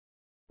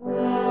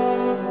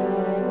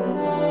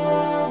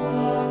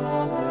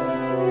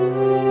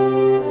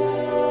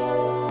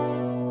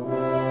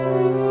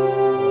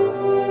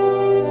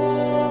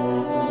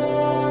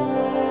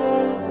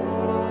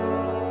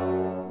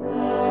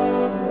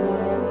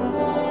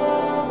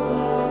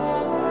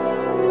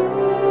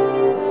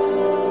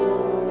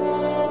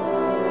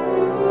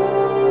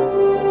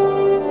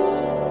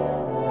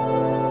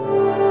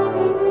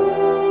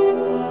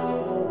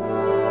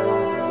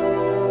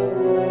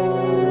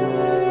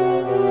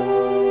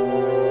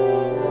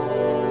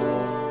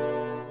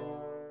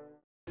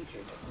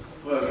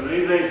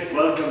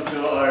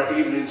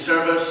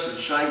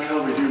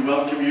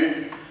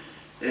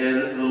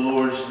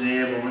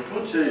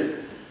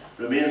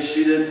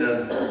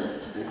and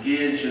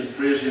engage in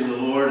praising the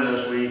Lord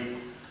as we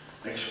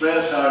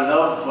express our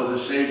love for the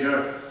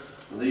Saviour.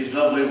 And these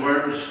lovely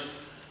words,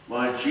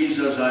 "My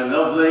Jesus, I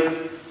love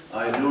thee,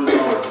 I know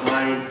thou art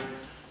mine."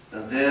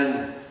 And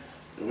then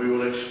we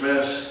will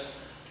express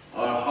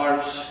our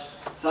heart's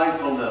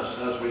thankfulness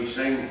as we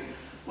sing,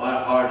 "My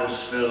heart is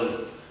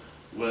filled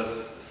with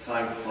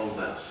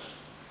thankfulness."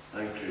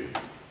 Thank you.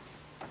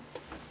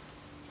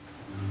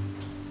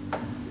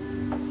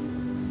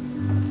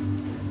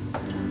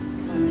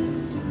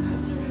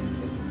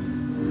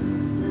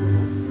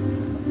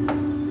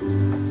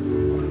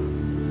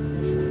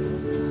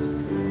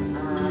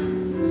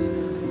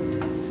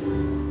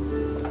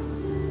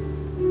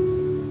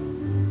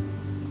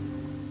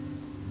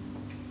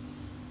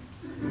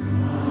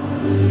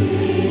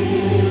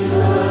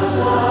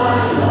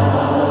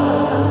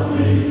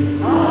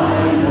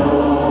 I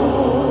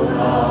know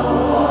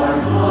thou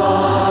art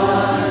mine.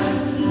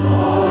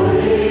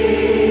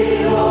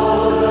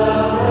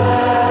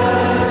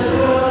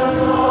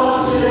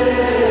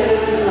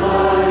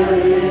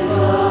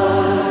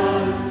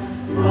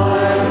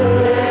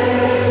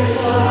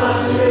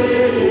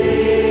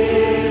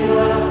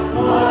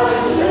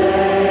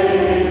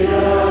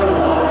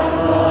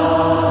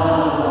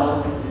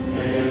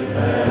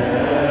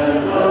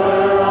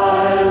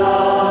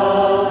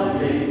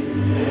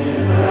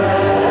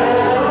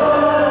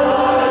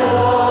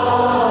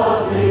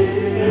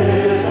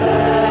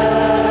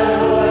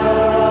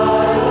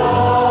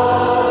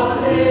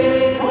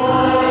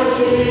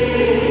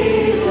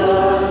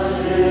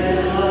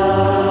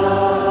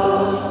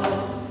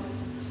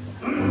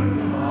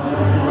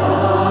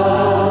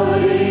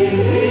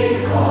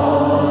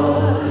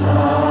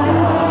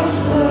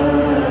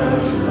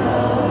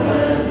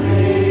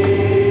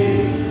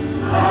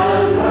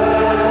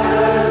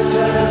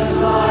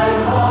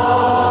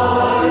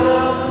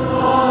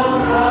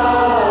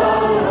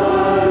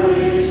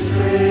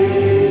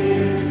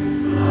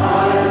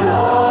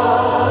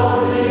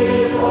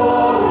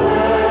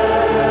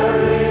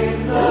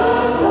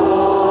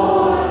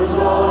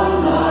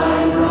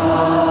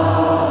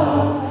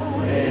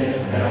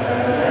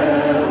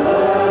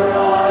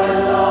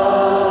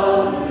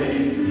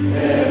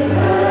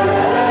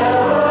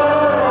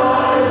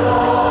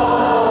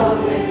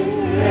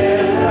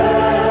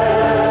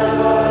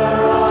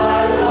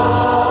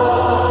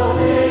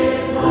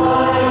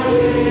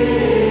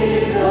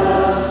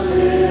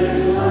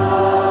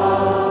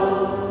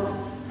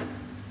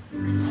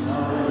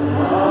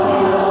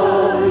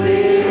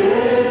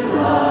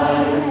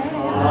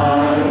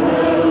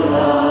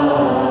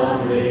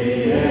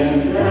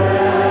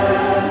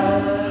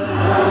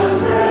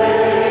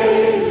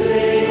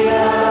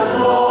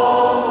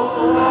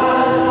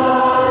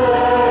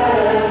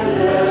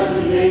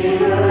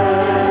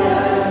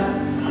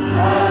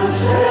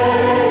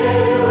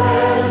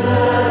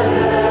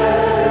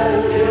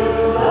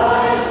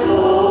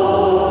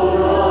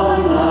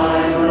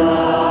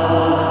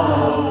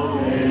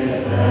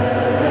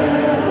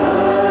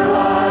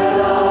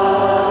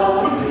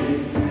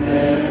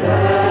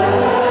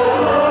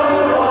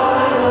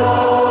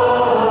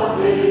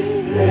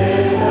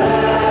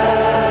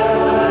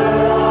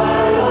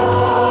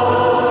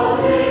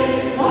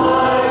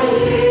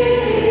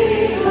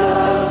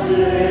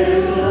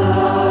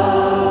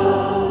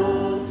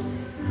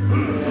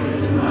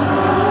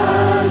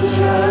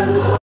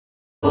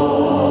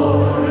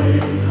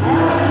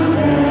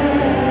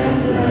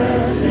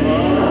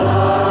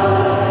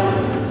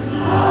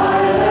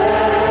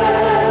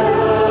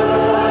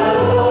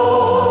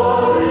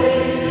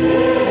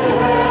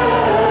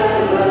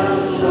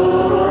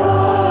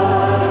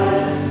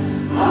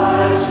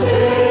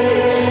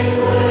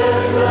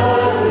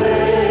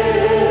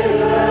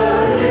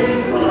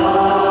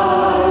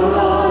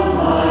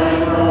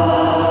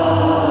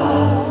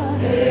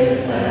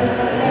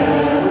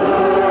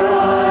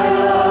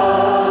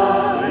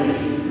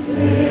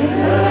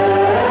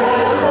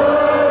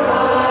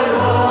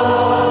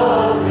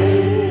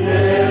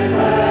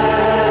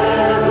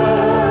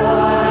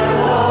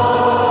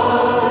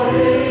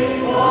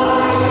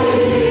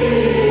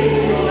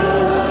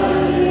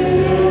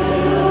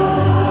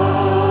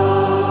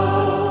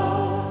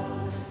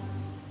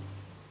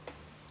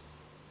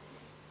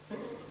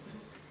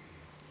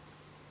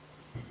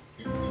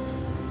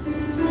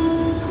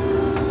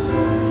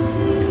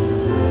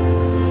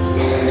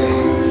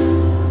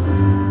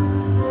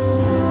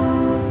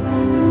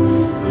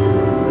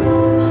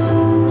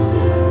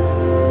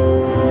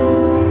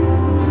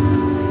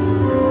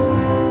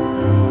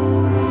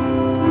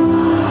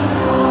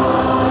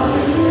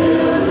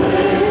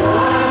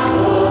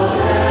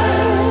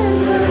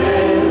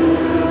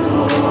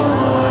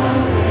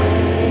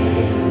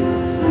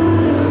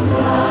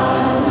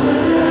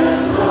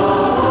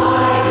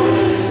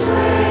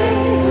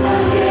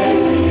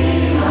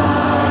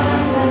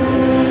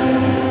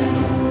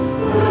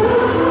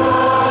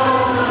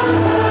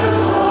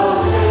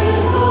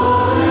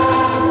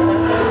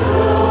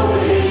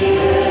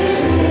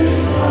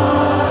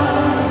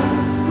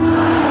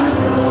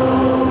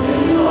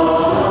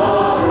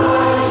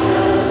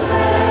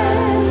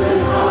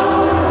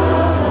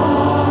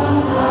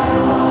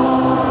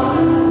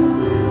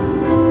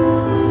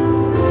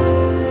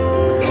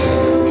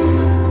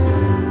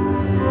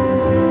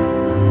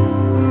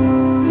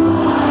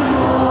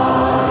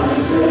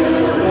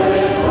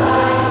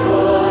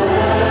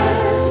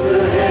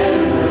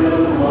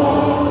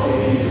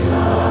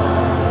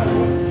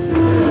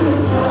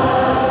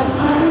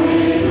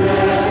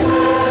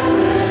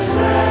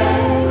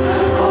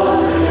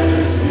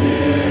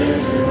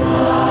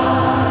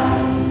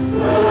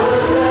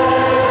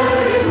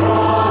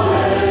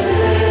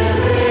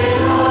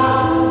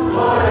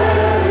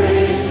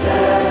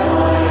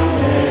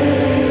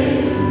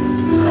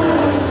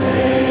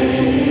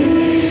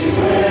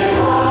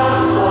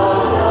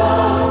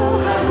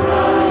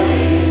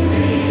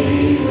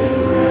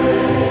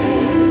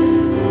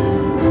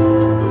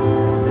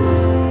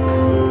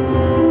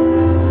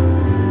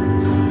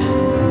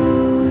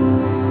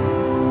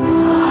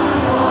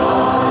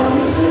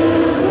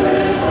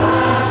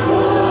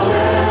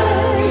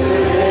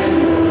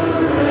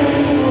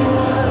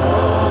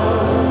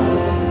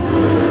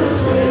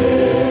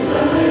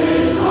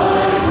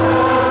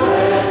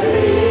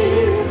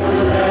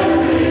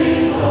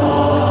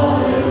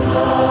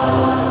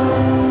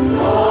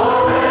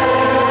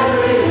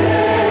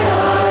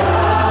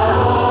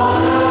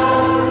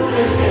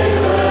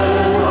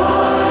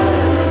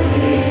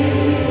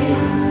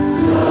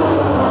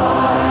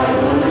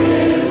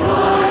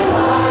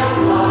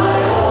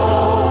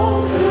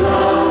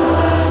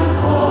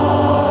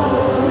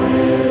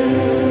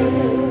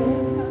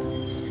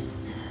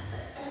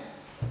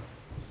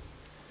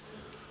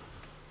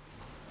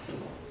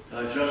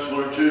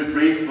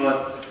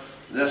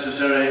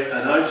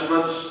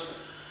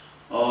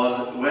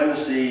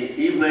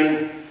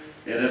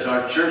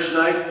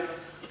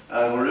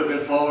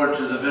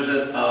 to the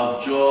visit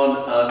of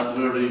John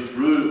and Lourdes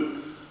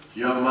Brew. The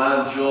young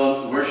man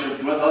John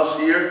worshipped with us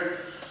here,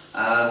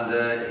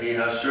 and he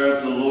has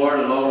served the Lord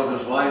along with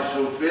his wife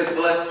so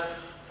faithfully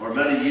for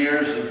many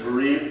years in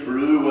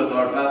Peru with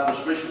our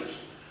Baptist missions.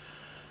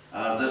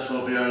 And this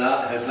will be his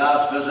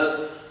last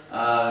visit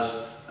as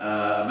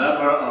a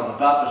member of the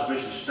Baptist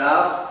mission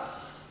staff.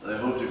 They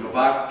hope to go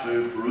back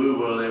to Peru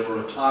where they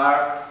will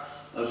retire.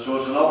 And so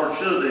it's an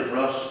opportunity for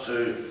us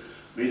to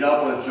meet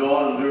up with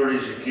John and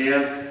Lourdes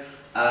again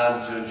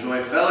and to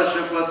enjoy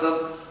fellowship with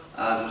them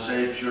and to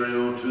say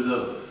cheerio to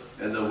them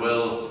in the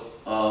will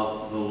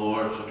of the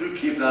Lord. So do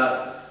keep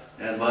that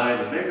in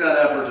mind and make that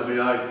effort to be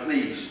out,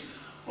 please,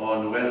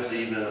 on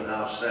Wednesday evening at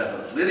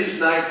 7:30. Ladies'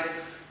 night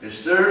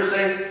is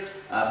Thursday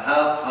at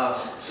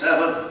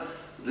 7:30.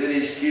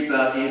 Ladies, keep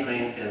that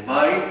evening in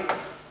mind.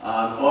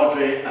 And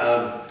Audrey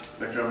and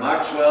Victor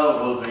Maxwell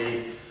will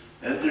be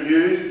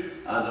interviewed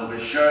and they'll be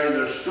sharing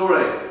their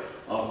story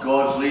of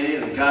God's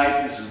leading and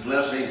guidance and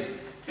blessing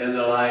in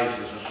their lives.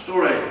 It's a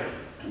story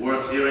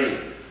worth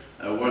hearing,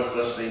 worth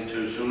listening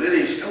to. So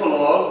ladies, come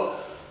along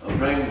and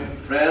bring a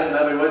friend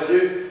maybe with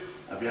you.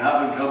 If you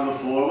haven't come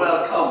before,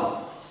 well,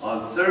 come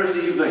on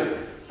Thursday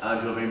evening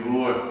and you'll be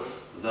more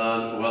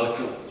than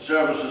welcome.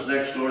 Services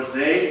next Lord's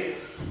Day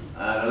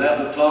at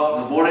 11 o'clock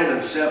in the morning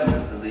and 7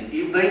 in the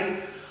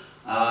evening.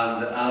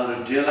 And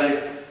Andrew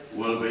Daly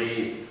will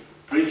be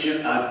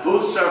preaching at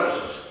both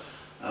services.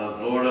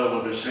 And Lorna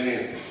will be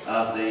singing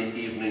at the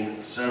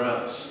evening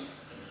service.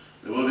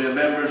 There will be a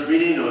members'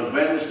 meeting on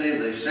Wednesday,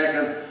 the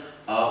 2nd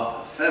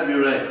of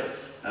February.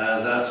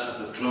 And that's at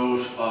the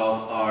close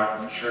of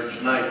our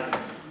church night.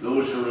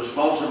 Those who are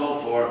responsible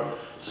for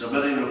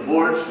submitting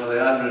reports for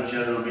the annual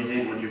general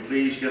meeting, would you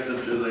please get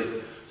them to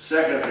the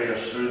secretary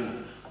as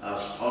soon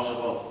as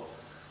possible.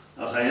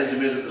 As I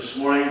intimated this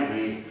morning,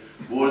 we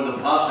mourn the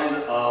passing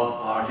of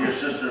our dear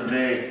sister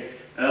May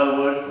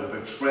Elwood.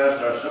 We've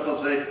expressed our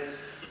sympathy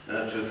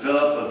to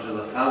Philip and to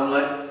the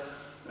family.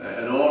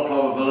 In all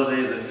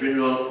probability, the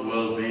funeral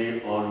will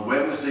be on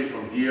Wednesday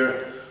from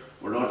here.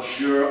 We're not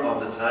sure of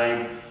the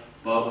time,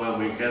 but when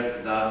we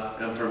get that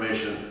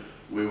information,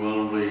 we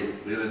will relay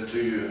it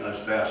to you as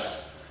best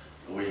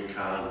we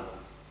can.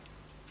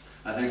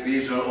 I think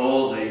these are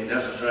all the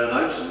necessary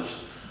announcements,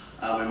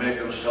 and we make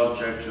them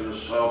subject to the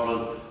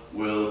sovereign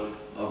will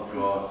of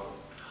God.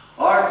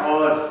 Our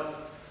God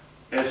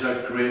is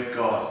a great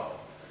God.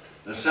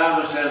 The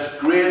psalmist says,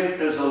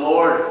 "Great is the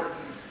Lord,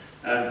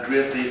 and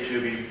greatly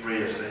to be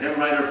praised." The hymn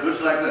writer puts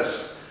it like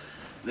this: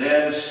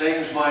 "Then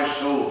sings my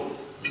soul,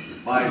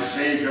 my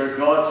Saviour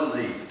God, to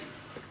thee,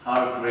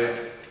 how great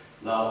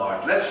thou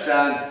art." Let's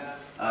stand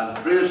and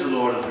praise the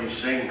Lord as we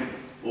sing,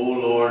 "O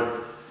Lord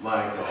my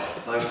God."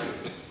 Thank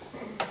you.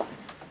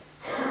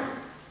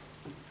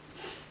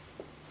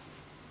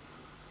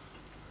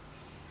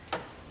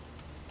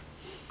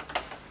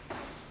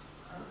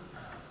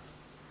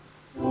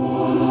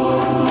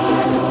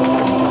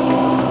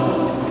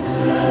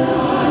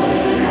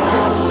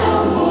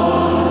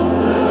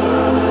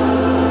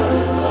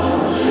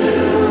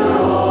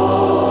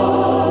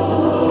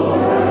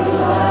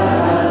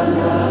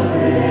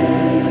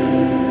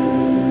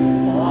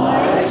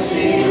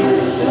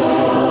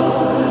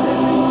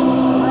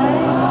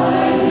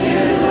 I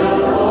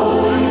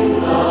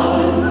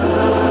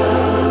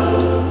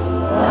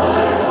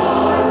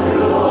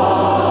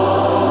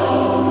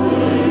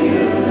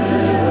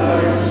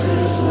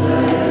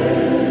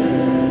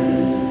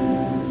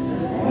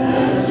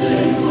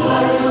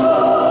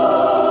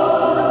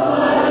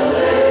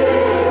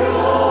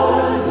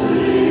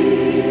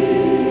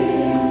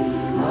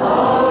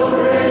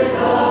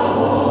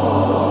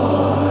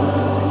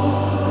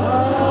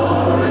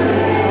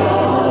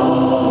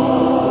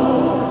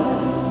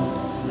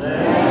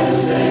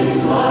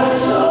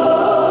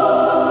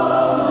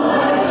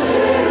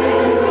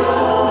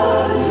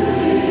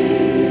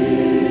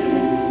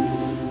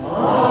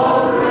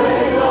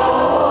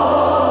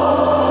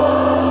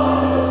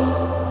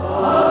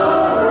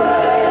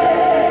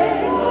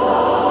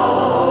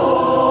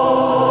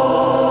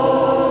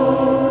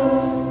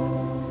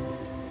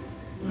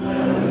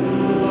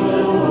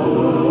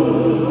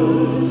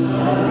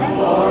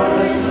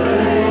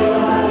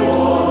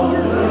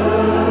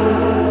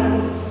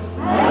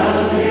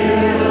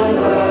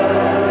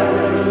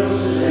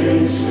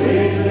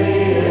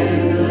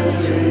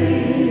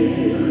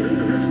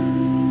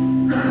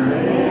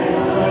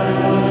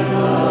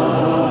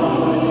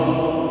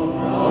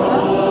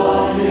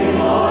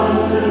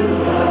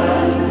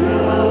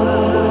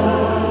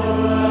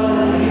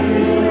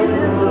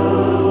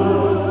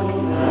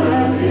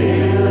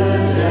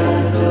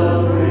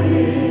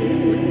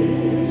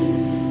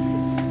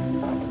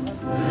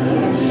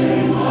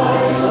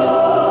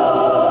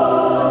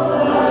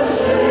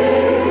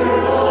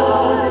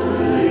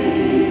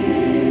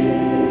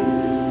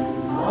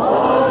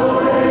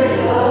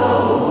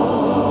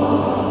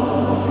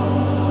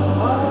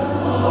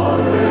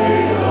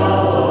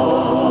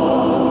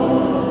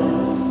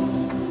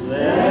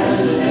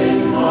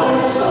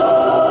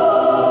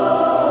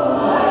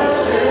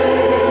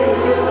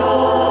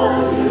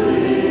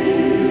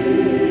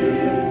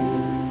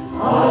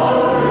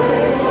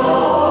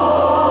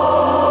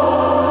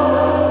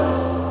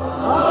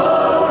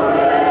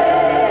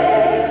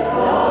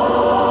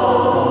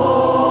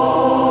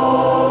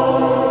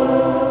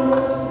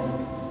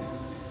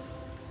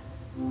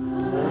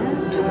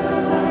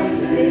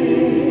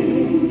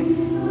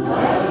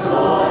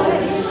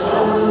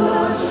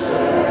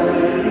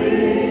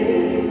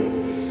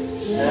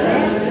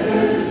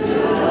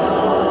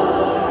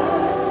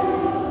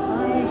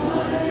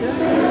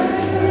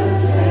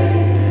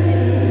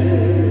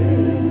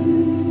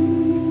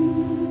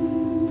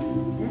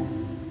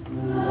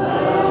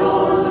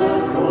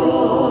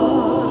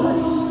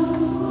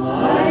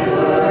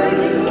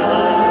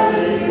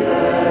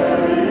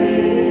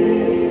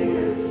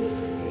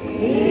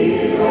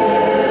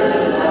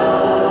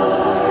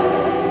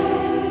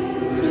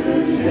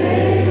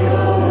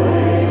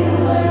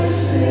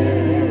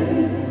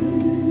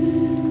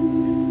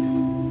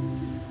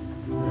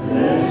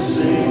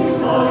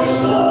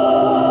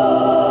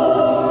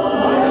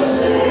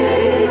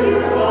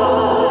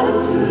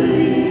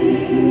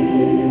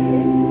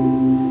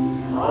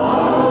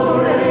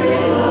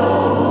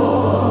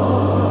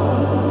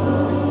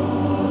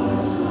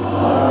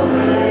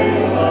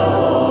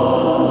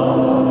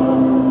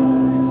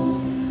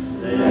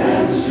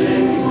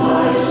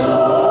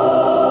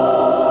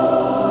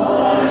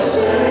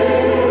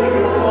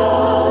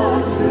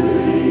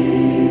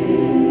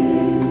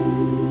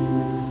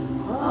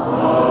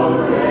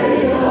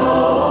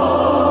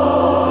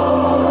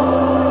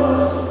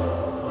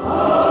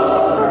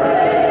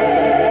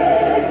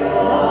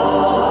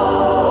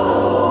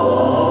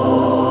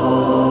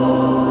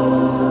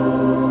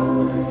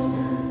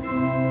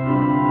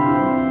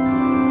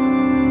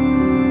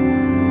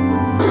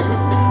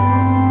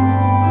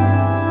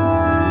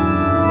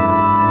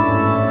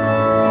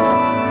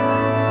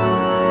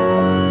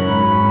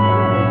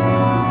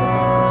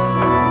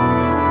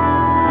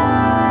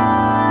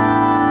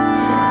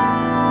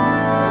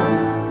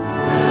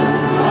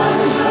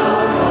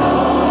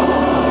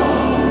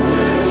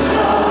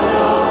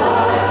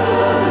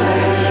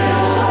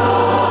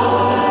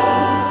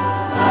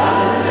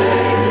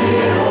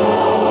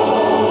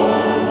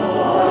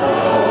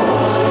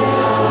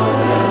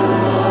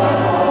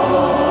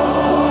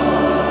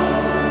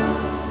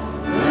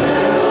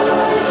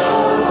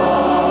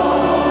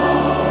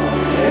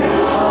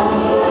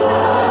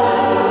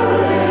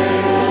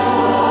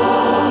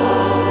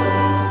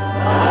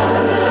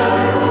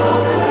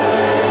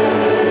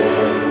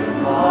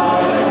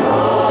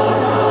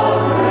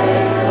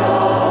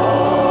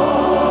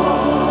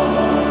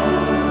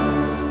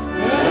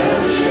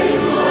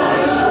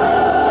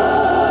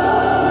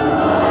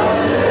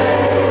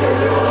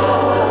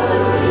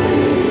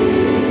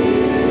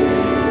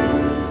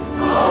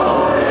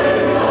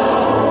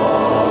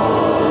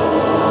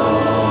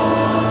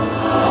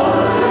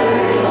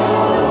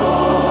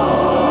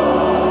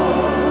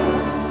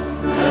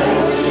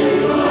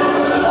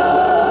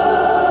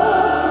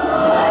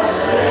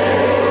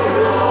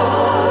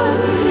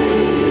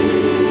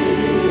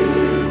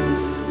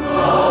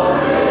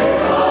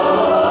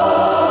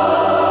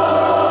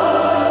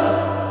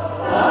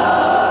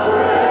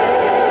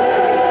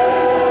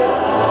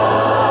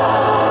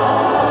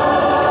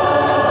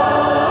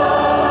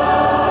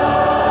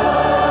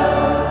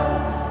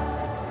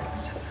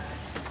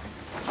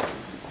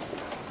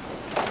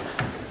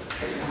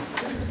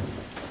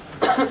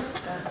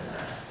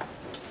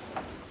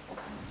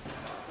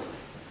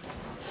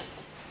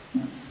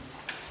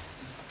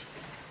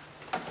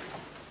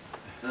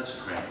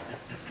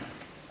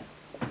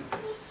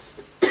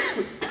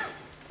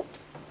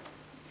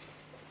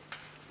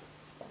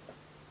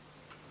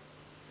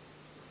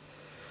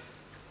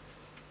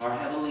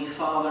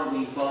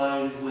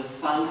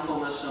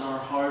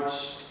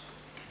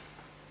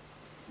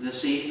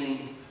this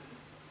evening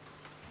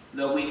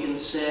that we can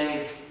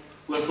say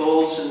with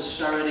all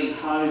sincerity,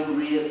 how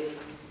great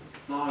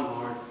thou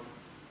art.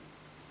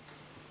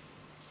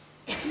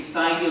 We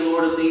thank you,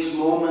 Lord, in these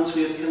moments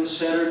we have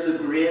considered the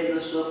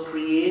greatness of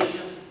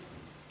creation.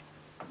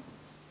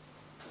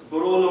 But,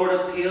 oh Lord,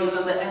 it pales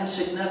into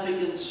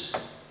insignificance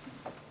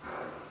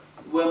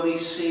when we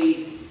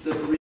see the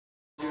greatness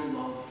of your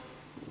love.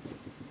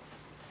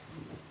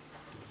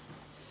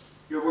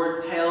 Your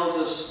word tells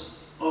us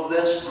of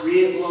this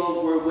great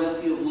love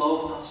wherewith you have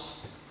loved us,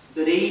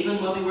 that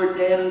even when we were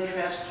dead in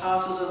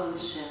trespasses and in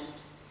sin,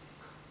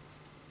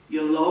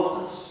 you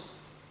loved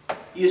us.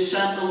 You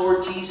sent the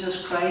Lord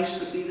Jesus Christ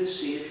to be the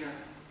Saviour.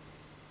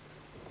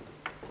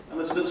 And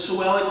it's been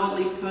so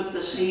eloquently put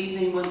this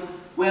evening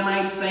when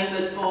I think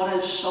that God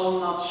His Son,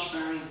 not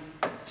sparing,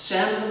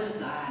 sent Him to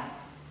die,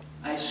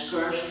 I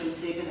scarce can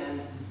take it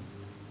in.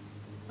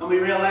 And we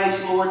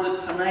realise, Lord,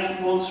 that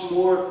tonight once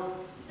more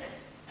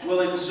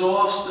will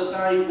exhaust the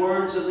very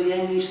words of the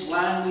English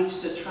language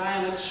to try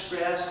and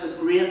express the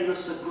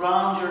greatness, the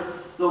grandeur,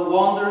 the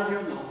wonder of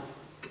your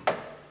love.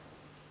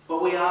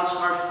 But we ask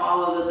our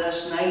Father that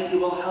this night you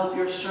will help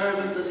your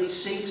servant as he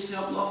seeks to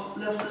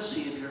uplift the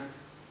Saviour,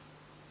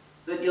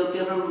 that you'll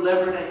give him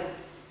liberty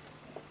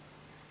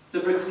to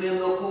proclaim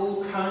the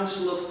whole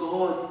counsel of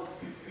God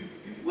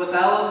with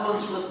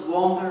eloquence, with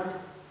wonder,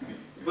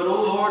 but,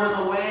 O Lord, in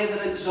a way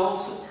that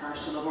exalts the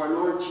person of our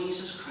Lord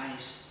Jesus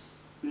Christ,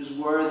 who is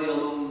worthy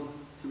alone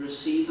to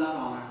receive that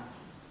honour.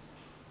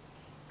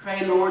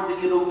 Pray, Lord,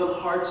 that you'd open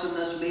hearts in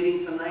this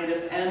meeting tonight,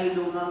 if any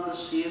know not the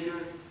Saviour.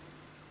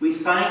 We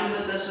thank you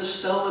that this is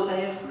still the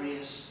day of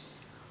grace.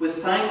 We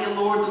thank you,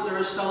 Lord, that there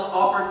is still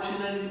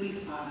opportunity to be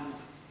found,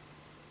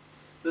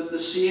 that the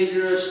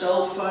Saviour is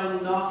still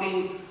found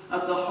knocking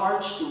at the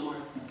heart's door.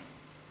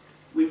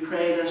 We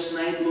pray this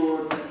night,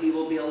 Lord, that he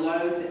will be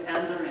allowed to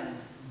enter in.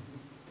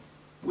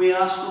 We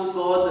ask, O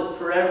God, that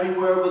for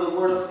everywhere where the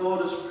Word of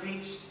God is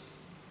preached,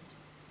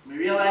 we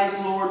realise,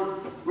 Lord,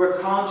 we're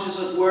conscious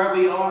of where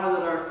we are,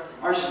 that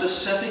our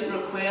specific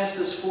request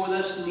is for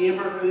this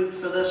neighbourhood,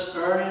 for this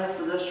area,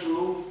 for this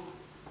road.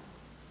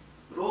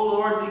 But, oh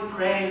Lord, we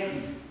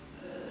pray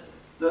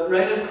that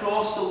right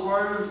across the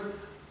world,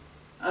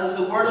 as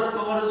the Word of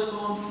God has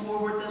gone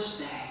forward this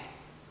day,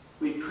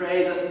 we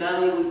pray that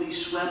many will be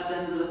swept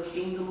into the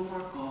kingdom of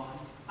our God,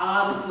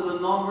 added to the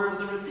number of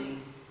the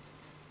redeemed.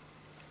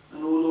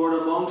 And, O Lord,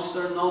 amongst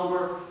their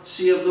number,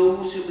 see of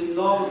those who we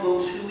love,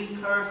 those who we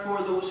care for,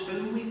 those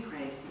whom we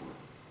pray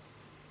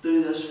for.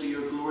 Do this for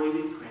your glory,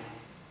 we pray.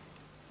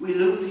 We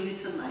look to you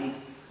tonight.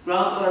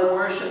 Grant that our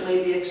worship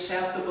may be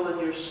acceptable in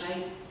your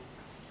sight.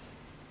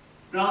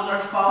 Grant, our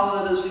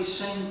Father, that as we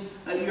sing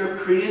your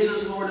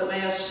praises, Lord, it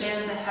may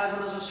ascend to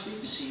heaven as a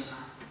sweet savour.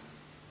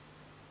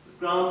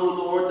 Grant, O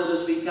Lord, that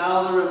as we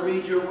gather and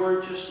read your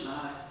word just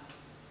now,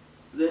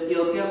 that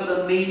you'll give it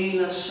a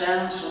meaning, a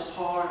sense, a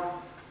power,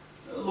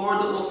 Lord,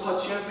 that will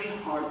touch every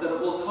heart, that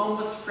it will come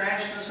with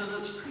freshness as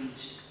it's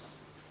preached.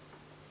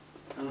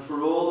 And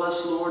for all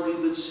this, Lord, we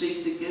would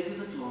seek to give you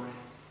the glory.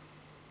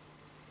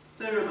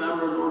 Do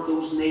remember, Lord,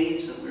 those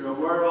needs that we're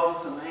aware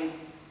of tonight.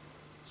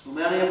 So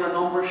many of our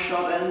numbers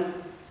shut in.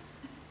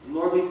 And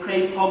Lord, we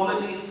pray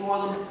publicly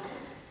for them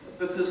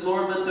because,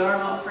 Lord, we dare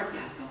not forget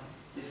them.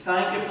 We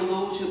thank you for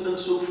those who have been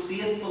so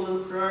faithful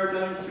in prayer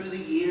down through the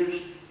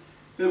years,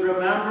 who have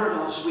remembered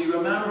us. We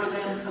remember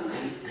them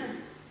tonight.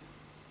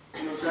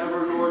 And as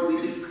ever, Lord,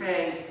 we do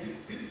pray,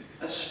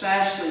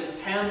 especially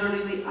tenderly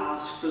we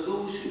ask for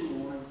those who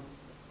mourn,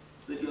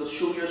 that you'll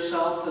show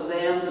yourself to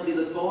them to be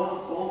the God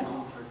of all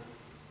comfort.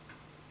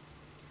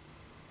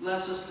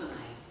 Bless us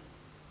tonight.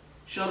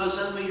 Shut us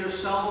in with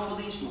yourself for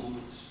these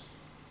moments.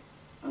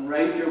 And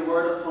write your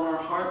word upon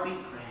our heart, we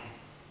pray.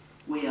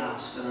 We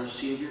ask in our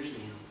Saviour's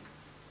name.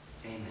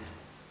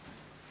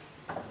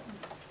 Amen.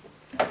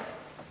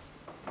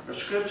 Our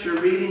scripture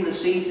reading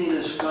this evening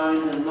is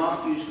found in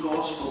Matthew's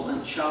Gospel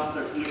in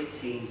chapter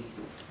 18.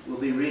 We'll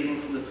be reading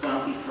from the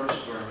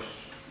 21st verse.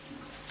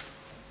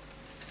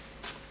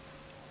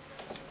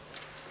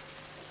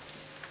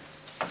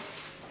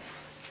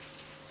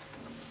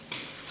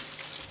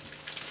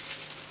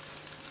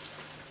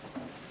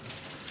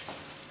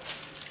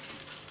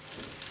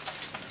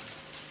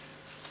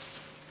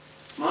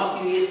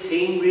 Matthew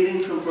 18, reading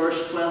from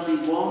verse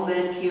 21,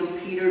 Then came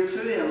Peter to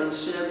him and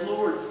said,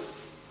 Lord,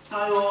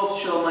 how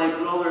oft shall my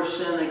brother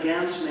sin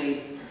against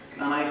me,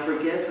 and I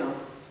forgive him?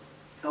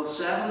 Till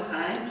 7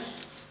 times?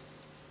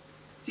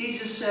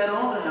 Jesus said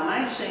unto him,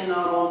 I say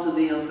not unto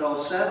thee until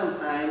 7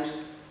 times,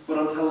 but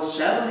until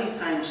 70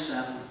 times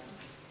 7.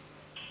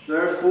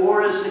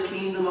 Therefore is the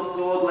kingdom of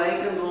God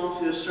likened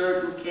unto a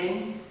certain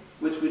king,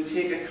 which would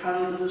take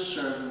account of his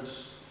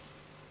servants.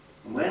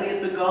 And when he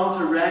had begun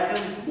to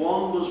reckon,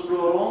 one was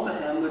brought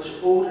unto him which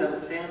owed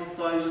him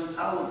 10,000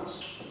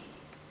 talents.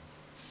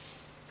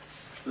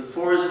 But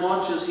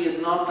forasmuch as he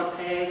had not to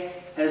pay,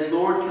 his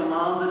Lord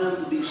commanded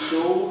him to be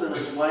sold, and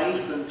his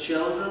wife and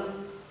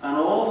children, and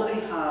all that he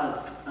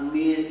had, and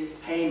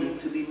made payment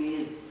to be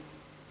made.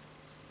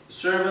 The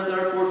servant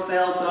therefore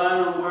fell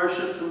down and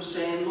worshipped him,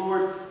 saying,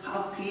 Lord,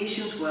 have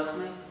patience with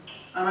me,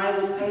 and I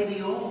will pay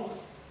thee all.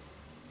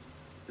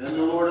 Then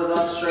the Lord of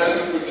that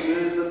servant was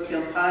moved with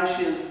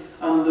compassion,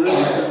 and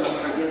loosed him and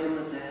forgave him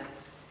the debt.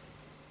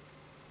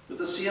 But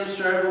the same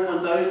servant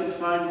went out and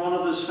found one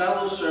of his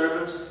fellow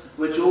servants,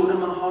 which owed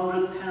him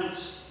 100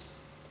 pence.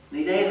 And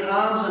he laid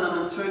hands on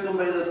him and took him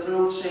by the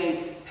throat,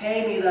 saying,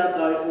 Pay me that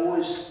thou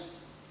owest.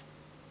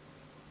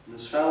 And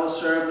his fellow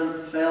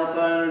servant fell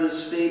down at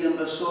his feet and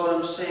besought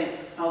him, saying,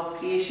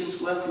 Have patience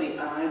with me,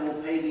 and I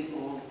will pay thee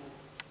all.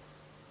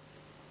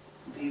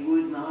 And he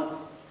would not,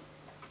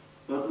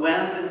 but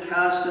went and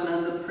cast him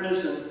into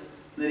prison,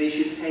 that he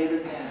should pay the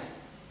debt.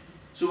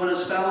 So when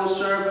his fellow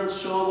servants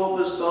saw what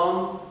was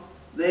done,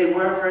 they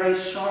were very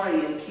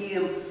sorry, and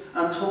came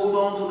and told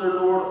unto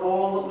their Lord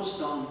all that was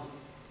done.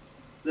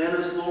 Then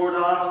his Lord,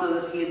 after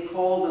that he had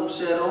called him,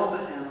 said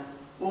unto him,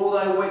 O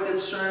thou wicked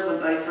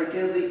servant, I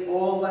forgive thee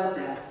all thy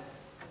debt,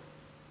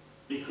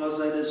 because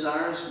thou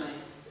desirest me.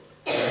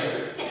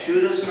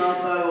 Shouldest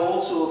not thou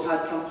also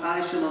have had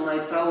compassion on thy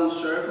fellow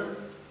servant,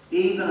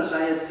 even as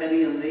I had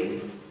pity on thee?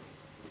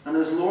 And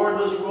his Lord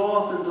was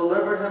wroth, and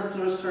delivered him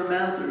to his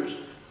tormentors,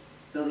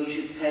 till he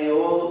should pay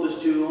all that was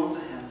due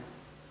unto him.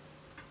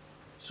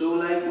 So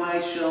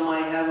likewise shall my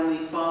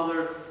heavenly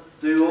Father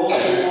do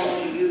also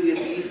unto you, if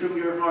ye from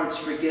your hearts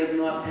forgive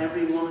not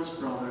every one his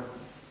brother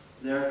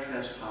their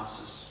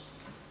trespasses.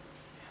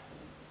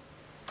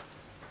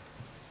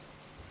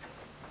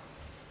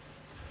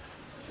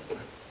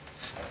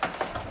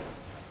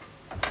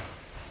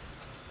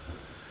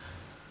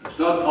 It's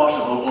not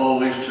possible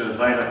always to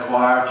invite a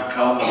choir to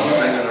come and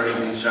sing in our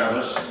evening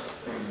service.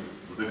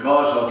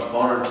 Because of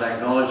modern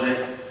technology,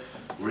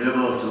 we're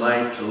able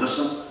tonight to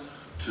listen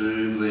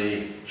to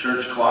the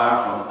church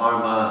choir from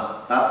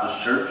Armagh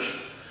Baptist Church.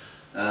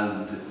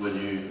 And when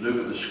you look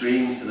at the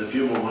screen, in a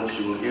few moments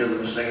you will hear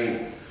them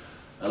singing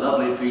a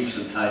lovely piece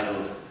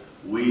entitled,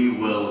 We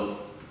Will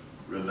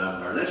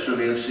Remember. Let's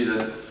remain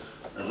seated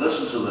and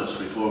listen to this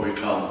before we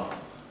come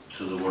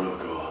to the Word of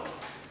God.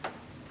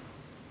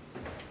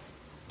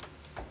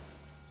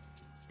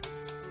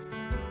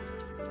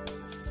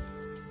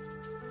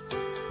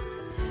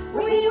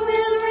 We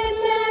will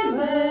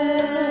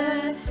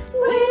remember,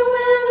 we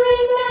will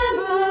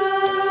remember,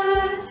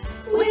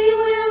 we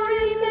will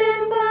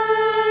remember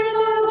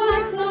the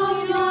works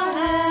of your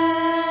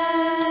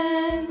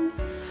hands.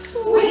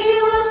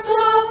 We will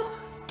stop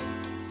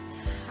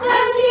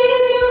and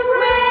give you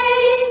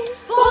praise,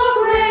 for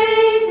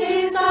great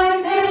is thy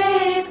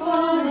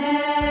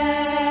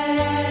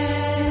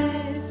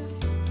faithfulness.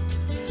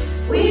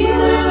 We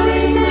will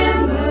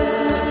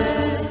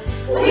remember,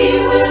 we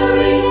will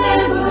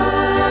remember.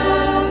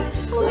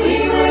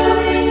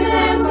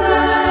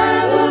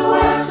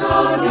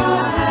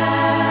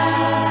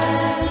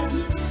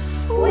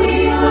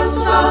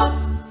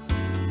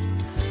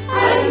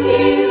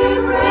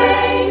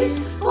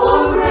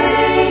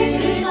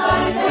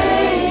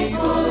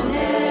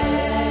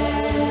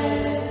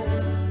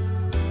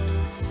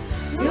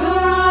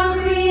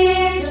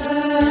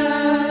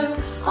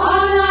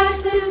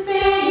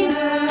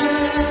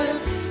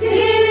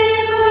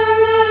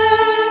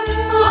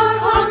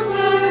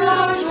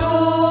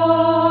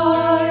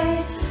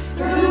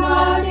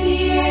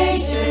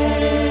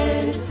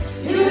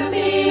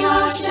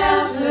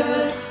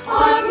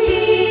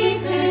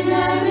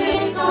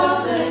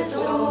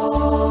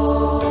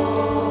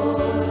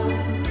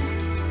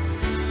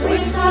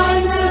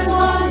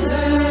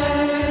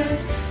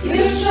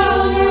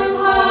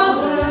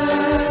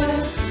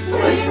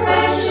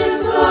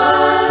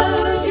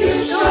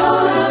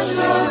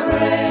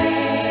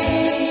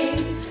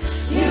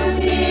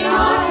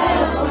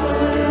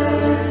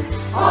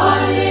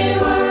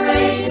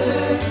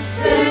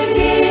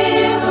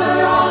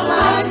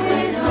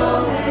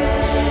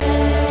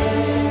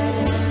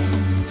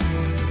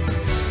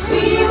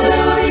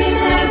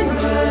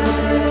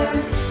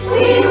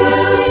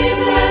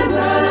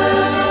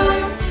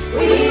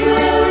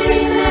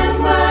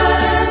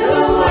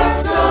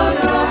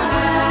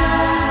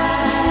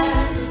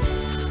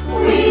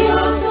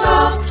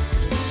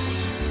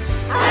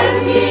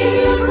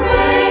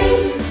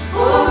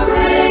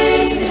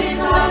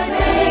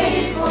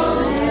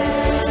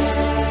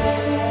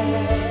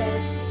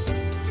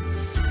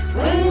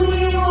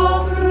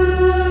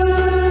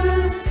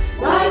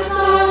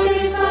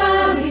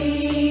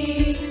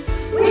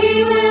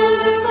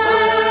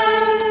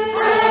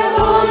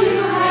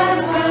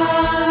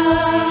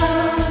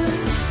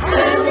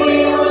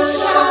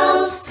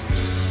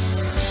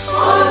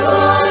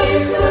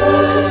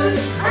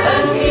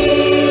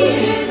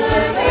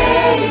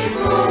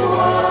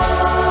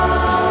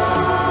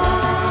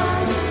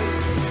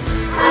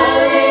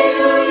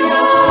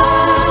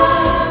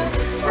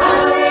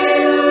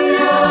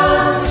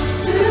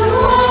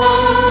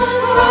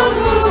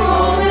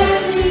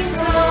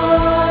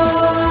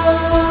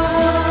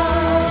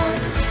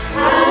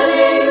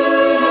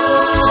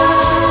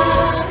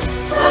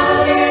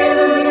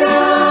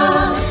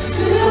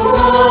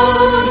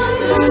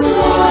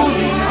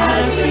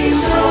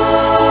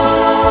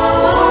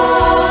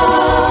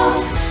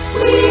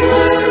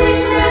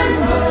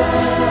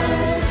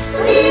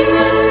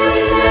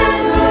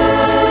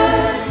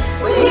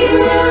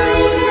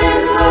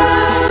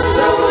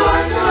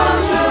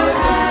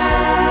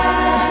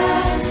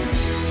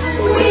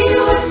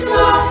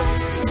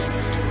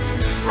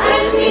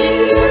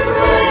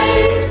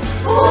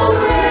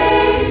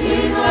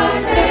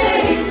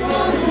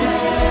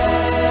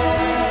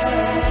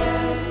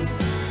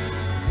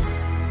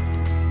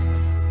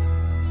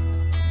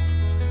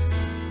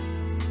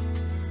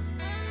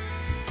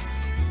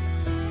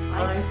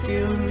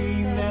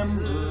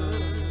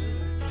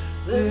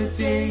 the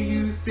day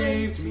you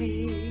saved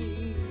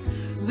me,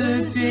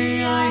 the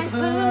day I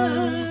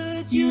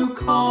heard you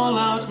call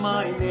out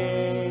my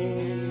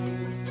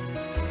name.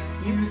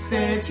 You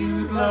said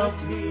you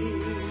loved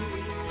me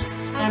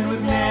and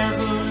would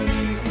never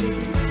leave me,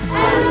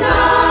 and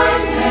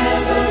I've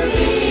never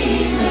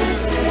been the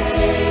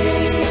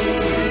same.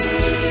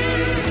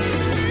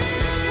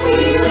 We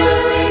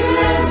will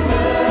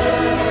remember,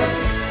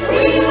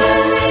 we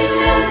will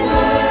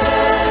remember,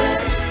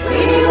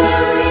 we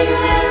will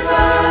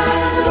remember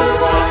the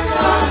works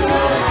of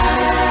your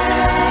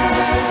hands.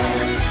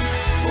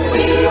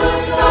 We will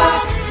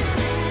stop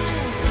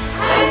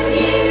and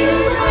give you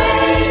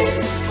praise,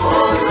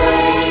 for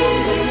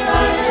great is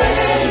thy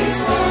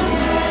faithfulness.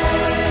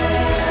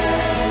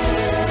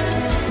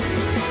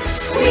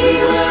 We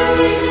will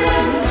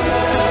remember,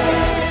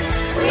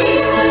 we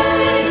will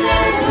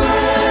remember,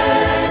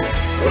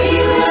 we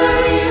will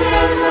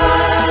remember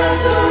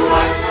the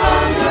works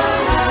of your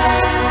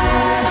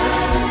hands.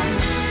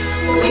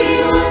 We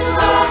will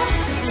stop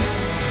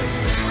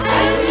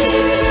and give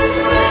you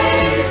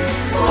praise,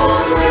 for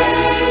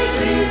great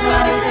is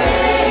thy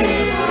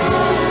faithfulness.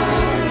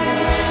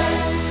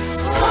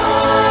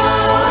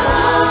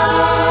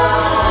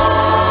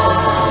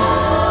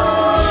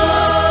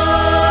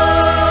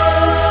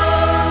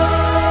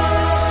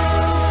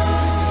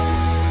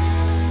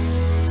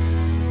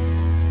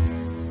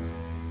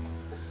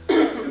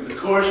 In the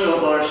course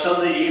of our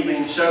Sunday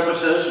evening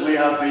services, we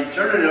have been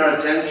turning our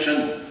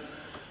attention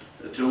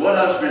to what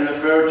has been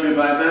referred to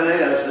by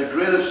many as the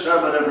greatest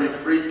sermon ever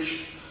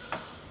preached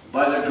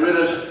by the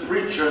greatest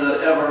preacher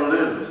that ever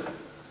lived.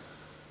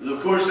 And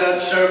of course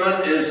that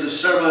sermon is the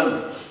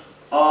Sermon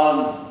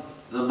on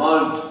the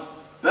Mount,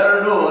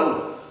 better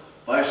known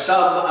by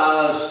some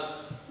as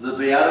the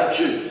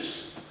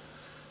Beatitudes.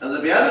 And the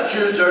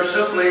Beatitudes are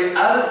simply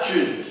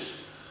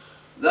attitudes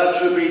that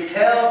should be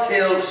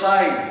telltale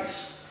signs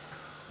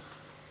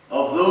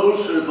of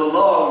those who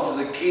belong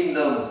to the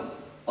kingdom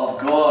of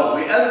God.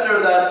 We enter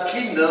that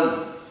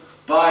kingdom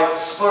by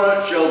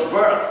spiritual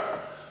birth,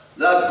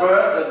 that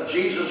birth that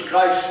Jesus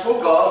Christ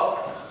spoke of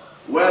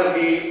when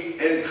he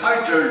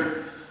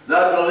encountered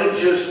that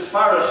religious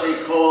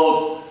Pharisee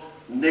called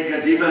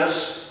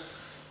Nicodemus.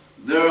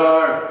 There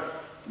are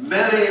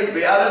many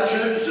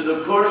Beatitudes, and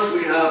of course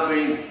we have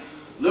been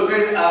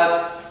looking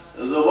at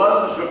the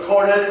ones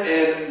recorded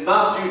in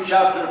Matthew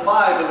chapter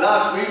 5, and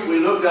last week we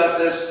looked at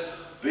this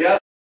Beatitude.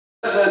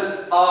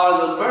 Blessed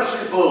are the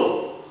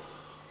merciful,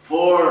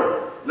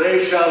 for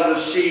they shall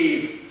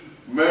receive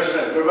mercy.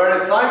 We're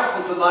very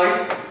thankful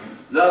tonight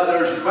that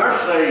there's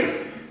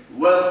mercy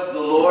with the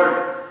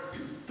Lord,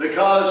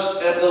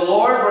 because if the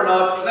Lord were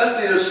not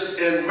plenteous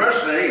in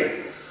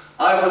mercy,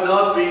 I would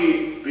not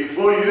be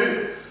before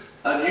you,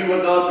 and you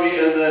would not be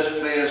in this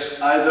place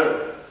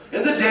either.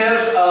 In the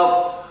days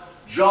of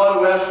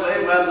John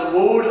Wesley, when the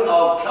mode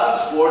of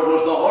transport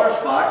was the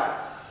horseback,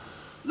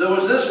 there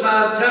was this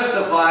man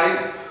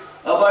testifying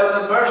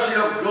about the mercy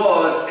of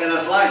God in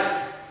his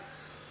life.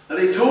 And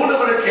he told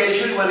of an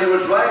occasion when he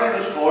was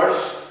riding his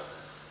horse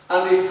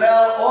and he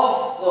fell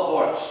off the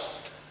horse.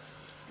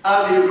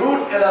 And he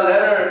wrote in a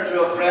letter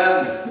to a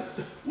friend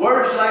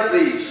words like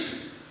these: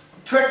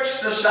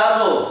 "Twixt the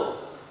saddle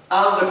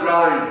and the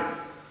ground,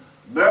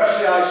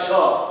 mercy I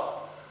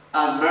sought,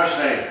 and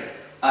mercy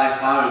I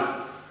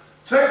found."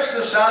 Twixt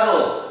the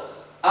saddle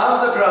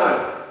and the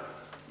ground,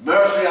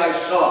 mercy I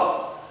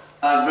sought,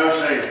 and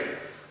mercy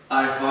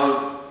I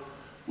found.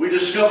 We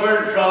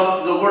discovered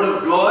from the Word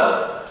of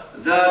God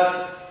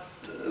that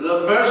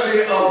the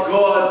mercy of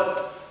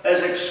God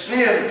is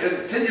explained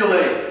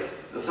continually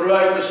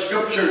throughout the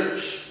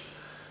Scriptures.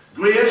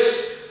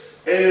 Grace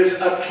is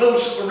a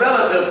close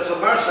relative to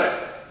mercy.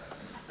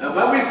 And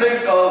when we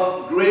think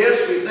of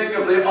grace, we think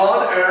of the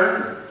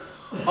unearned,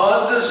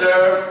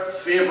 undeserved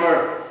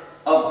favour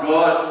of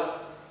God.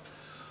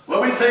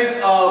 When we think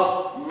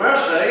of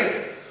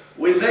mercy,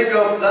 we think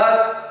of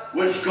that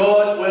which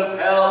God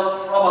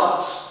withheld from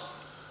us.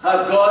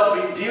 Had God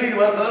been dealing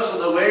with us in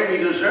the way we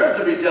deserve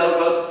to be dealt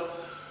with,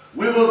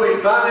 we will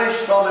be banished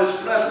from his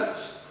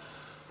presence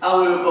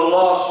and we will be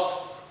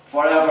lost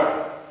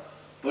forever.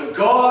 But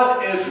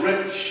God is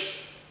rich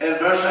in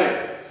mercy,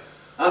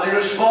 and he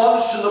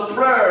responds to the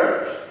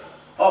prayers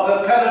of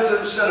the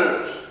penitent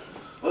sinners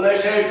when they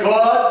say,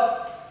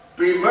 "God,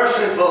 be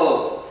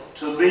merciful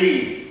to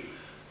me,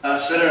 a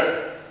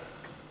sinner."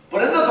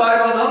 But in the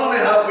Bible, not only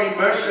have we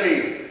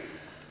mercy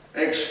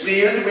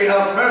explained, we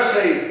have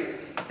mercy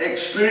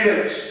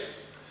experienced.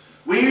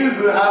 We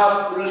who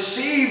have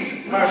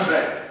received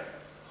mercy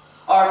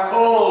are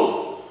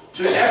called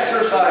to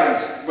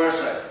exercise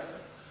mercy.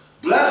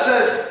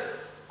 Blessed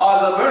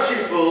are the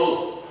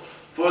merciful,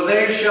 for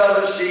they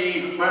shall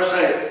receive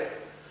mercy.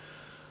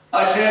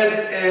 I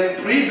said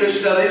in previous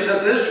studies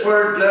that this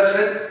word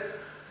blessed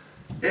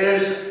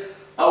is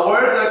a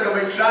word that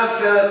can be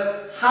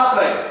translated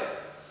happy.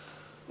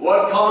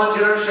 One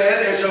commentator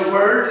said it's a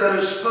word that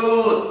is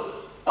full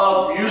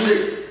of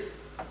music.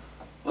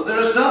 But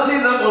there is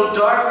nothing that will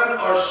darken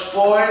or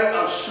spoil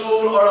a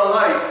soul or a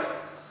life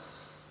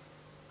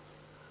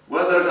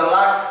when there's a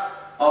lack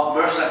of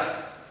mercy.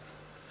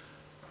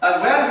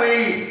 And when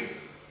we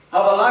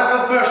have a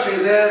lack of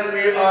mercy, then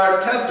we are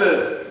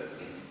tempted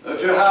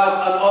to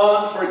have an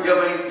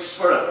unforgiving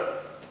spirit.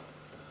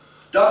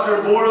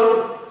 Dr.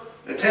 Borum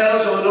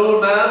tells of an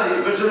old man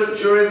he visited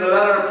during the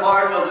latter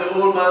part of the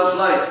old man's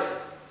life.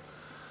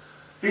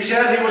 He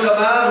said he was a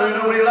man who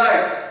nobody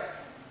liked.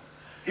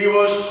 He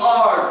was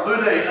hard,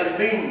 moody, and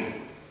mean.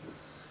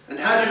 And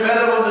had you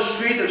met him on the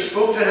street and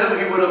spoke to him,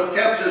 he would have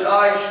kept his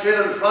eyes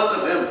straight in front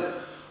of him,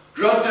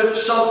 grunted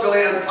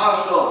sulkily, and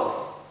passed on.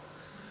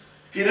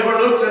 He never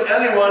looked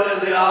at anyone in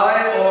the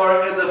eye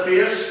or in the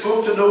face,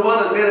 spoke to no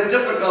one, and made it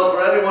difficult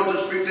for anyone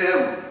to speak to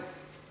him.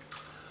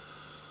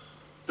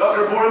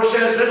 Dr. Borum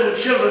says little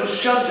children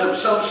shunned him.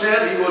 Some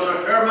said he was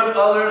a hermit,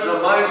 others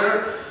a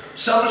miser.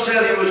 Some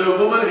said he was a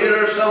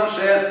woman-hater. Some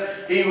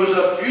said he was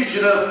a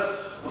fugitive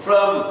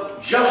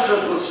from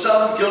justice with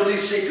some guilty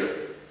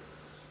secret.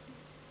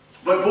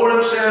 But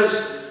Borum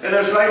says in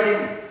his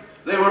writing,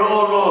 they were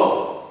all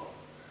wrong.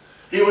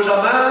 He was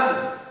a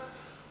man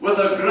with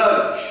a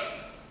grudge.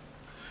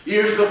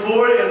 Years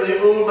before, in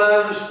the old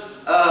man's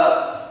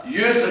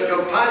youth, a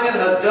companion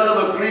had done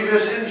him a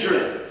grievous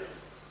injury.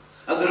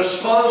 And the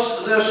response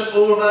to this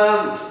old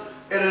man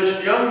in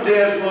his young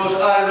days was,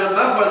 I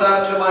remember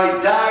that to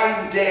my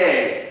dying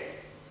day.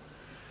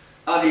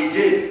 And he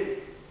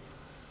did.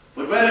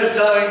 But when his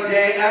dying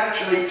day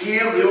actually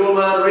came, the old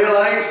man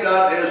realized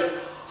that his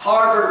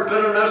harbored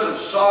bitterness had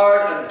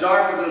soured and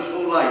darkened his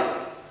whole life.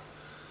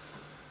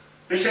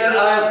 He said,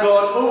 I've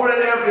gone over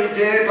it every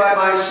day by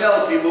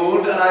myself, he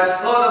moaned, and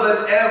I've thought of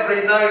it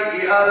every night,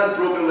 he added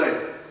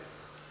brokenly.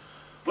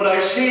 But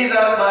I see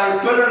that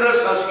my bitterness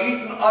has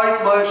eaten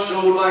out my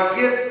soul. My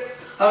hate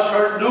has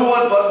hurt no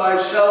one but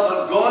myself,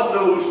 and God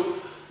knows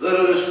that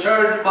it has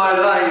turned my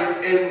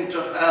life into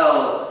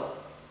hell.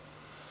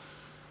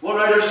 One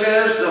writer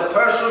says, the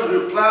person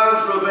who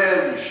plans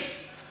revenge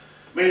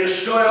may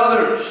destroy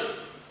others,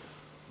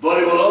 but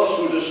he will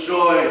also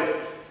destroy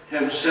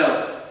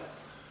himself.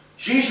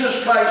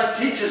 Jesus Christ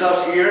teaches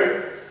us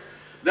here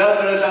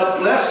that there is a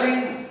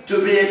blessing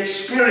to be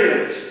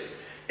experienced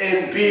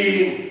in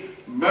being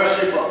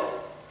merciful.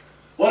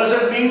 What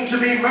does it mean to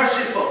be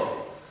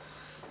merciful?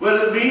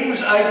 Well, it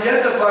means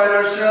identifying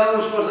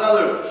ourselves with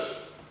others.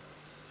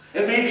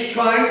 It means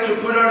trying to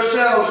put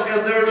ourselves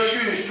in their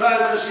shoes,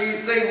 trying to see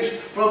things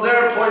from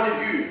their point of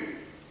view.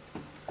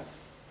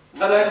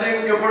 And I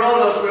think if we're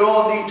honest, we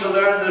all need to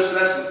learn this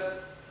lesson.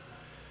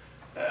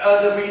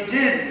 And if we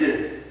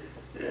did,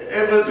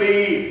 it would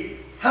be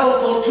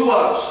helpful to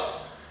us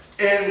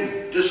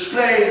in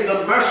displaying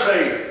the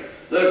mercy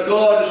that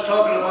God is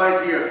talking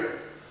about here.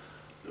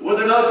 Would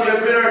there not be a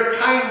greater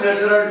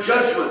kindness in our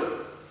judgment?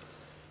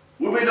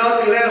 Would we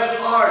not be less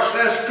harsh,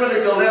 less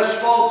critical, less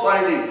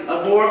fault-finding,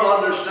 and more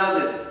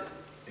understanding?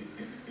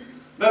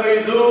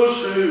 Maybe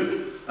those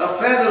who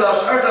offended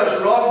us, hurt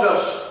us, wronged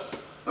us,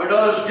 are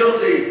not as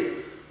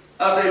guilty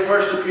as they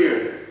first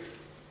appeared.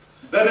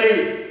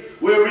 Maybe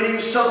we're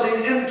reading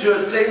something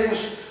into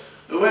things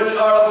which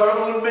are of our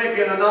own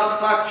making and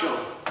not factual.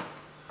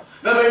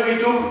 Maybe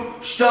we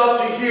don't stop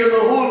to hear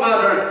the whole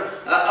matter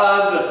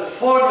and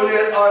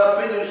formulate our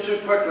opinions too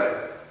quickly.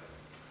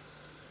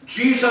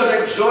 Jesus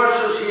exhorts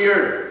us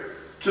here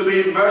to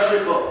be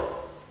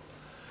merciful.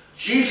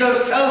 Jesus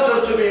tells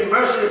us to be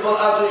merciful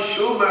and to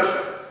show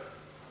mercy.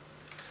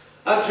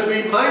 And to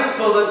be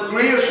mindful that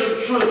grace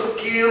and truth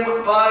came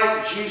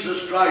by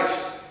Jesus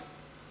Christ.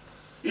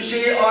 You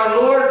see,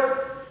 our Lord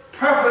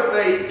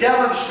perfectly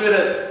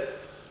demonstrated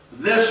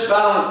this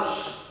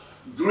balance.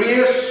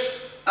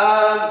 Grace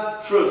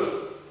and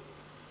truth.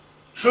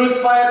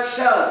 Truth by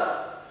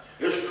itself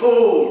is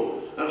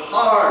cold and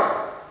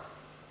hard.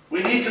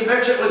 We need to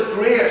mix it with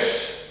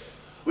grace.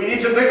 We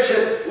need to mix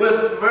it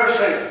with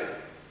mercy.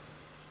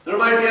 There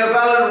might be a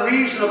valid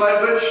reason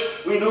about which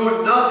we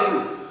know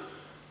nothing,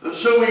 and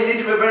so we need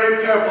to be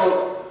very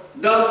careful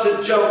not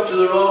to jump to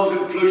the wrong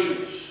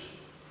conclusions.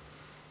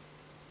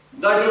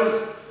 And I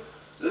don't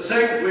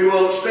think we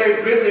will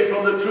stray greatly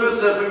from the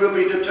truth if we will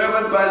be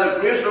determined by the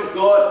grace of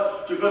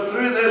God to go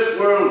through this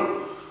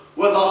world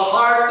with a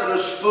heart that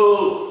is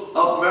full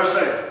of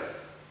mercy.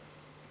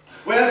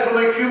 When from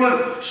a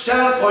human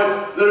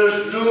standpoint there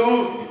is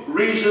no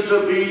reason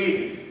to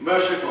be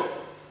merciful.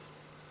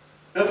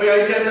 If we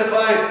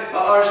identify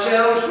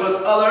ourselves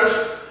with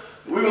others,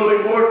 we will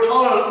be more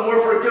tolerant,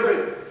 more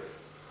forgiving.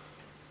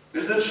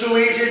 Isn't it so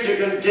easy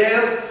to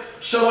condemn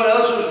someone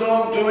else's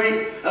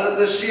wrongdoing and at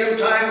the same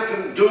time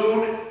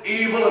condone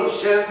evil and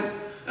sin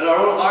in our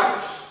own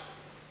hearts?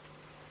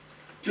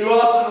 Too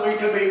often we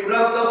can be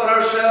wrapped up in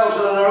ourselves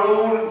and in our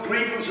own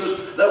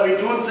grievances that we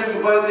don't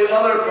think about the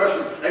other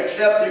person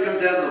except to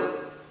condemn them.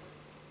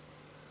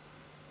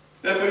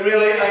 If we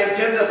really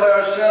identify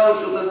ourselves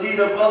with the need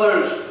of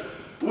others,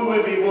 we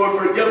will be more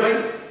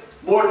forgiving,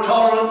 more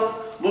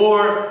tolerant,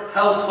 more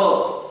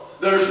helpful.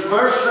 There's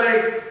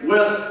mercy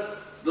with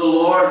the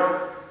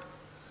Lord.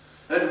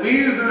 And we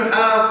who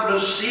have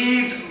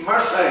received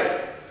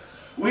mercy,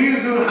 we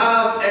who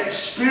have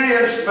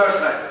experienced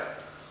mercy,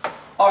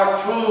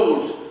 are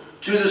told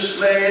to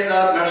display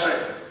that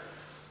mercy.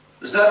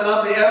 Is that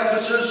not the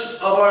emphasis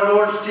of our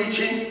Lord's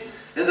teaching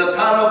in the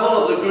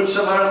parable of the Good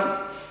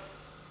Samaritan?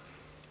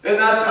 In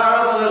that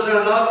parable, is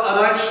there not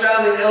an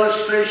outstanding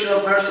illustration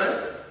of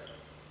mercy?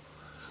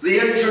 The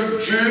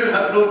injured Jew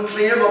had no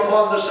claim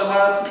upon the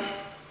Samaritan.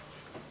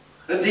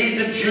 Indeed,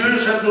 the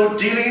Jews had no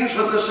dealings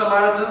with the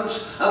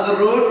Samaritans, and the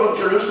road from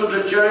Jerusalem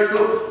to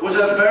Jericho was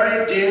a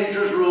very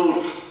dangerous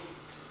road.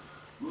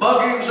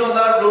 Muggings on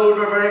that road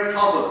were very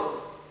common.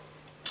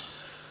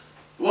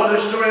 One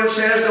historian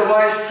says the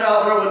wise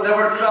traveller would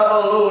never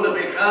travel alone.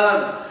 If he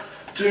had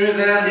to,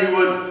 then he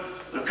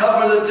would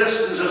cover the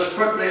distance as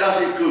quickly as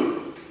he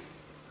could.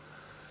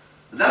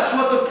 And that's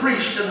what the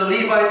priest and the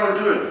Levite were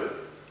doing.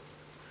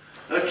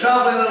 They're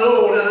travelling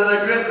alone and in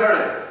a great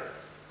hurry.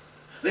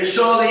 They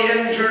saw the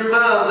injured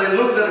man, they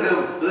looked at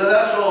him,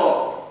 that's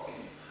all.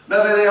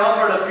 Maybe they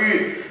offered a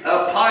few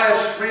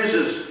pious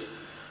phrases,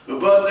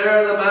 but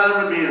there the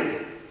man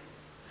remained.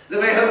 They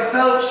may have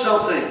felt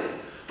something,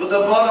 but the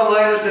bottom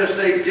line is this: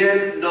 they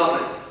did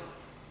nothing.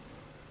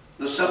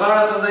 The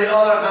Samaritan, on the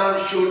other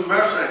hand, showed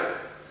mercy.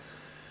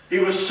 He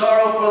was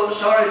sorry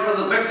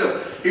for the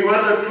victim. He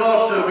went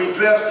across to him, he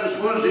dressed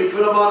his wounds, he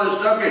put him on his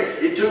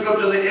donkey, he took him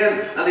to the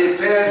inn, and he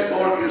paid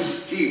for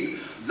his keep.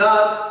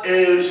 That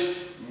is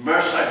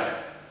mercy.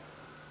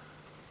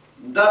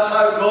 That's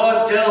how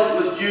God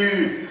dealt with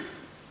you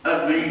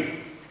and me.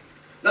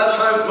 That's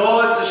how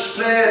God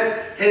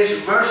displayed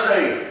His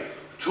mercy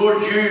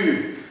toward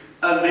you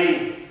and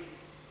me.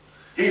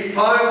 He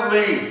found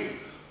me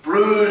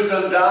bruised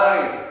and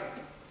dying.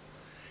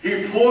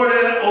 He poured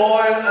in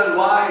oil and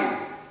wine.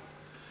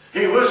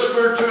 He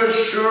whispered to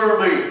assure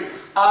me,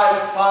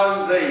 I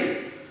found thee,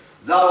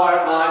 thou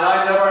art mine.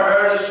 I never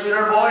heard a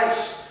sweeter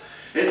voice.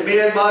 It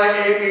made my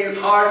aching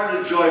heart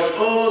rejoice.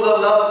 Oh,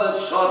 the love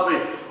that sought me.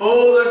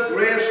 Oh, the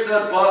grace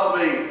that bought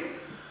me.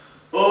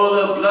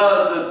 Oh, the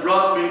blood that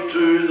brought me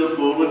to the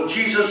fold. When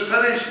Jesus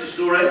finished the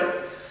story,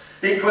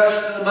 he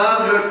questioned the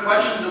man who had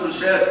questioned him and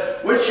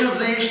said, which of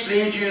these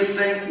three do you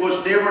think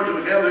was neighbour to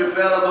him who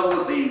fell among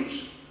the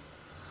thieves?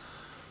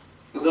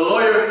 And the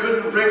lawyer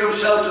couldn't bring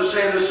himself to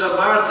say the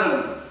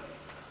Samaritan.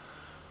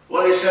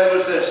 What he said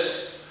was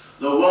this: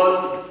 the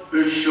one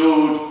who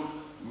showed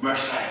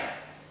mercy.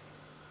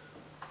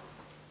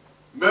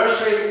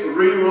 Mercy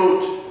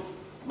rewrote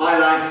my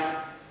life.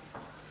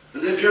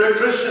 And if you're a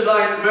Christian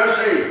like,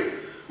 mercy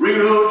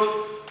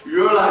rewrote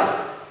your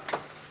life.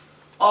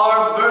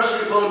 Our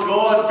merciful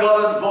God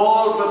got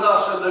involved with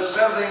us in the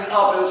sending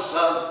of His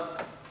Son.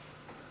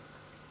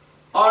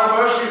 Our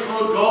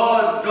merciful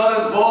God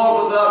got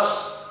involved with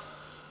us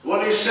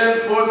when He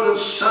sent forth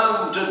His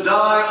Son to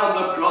die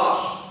on the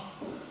cross,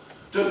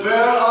 to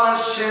bear our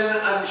sin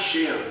and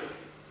shame.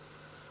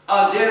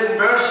 And in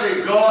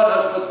mercy, God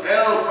has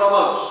withheld from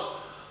us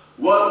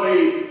what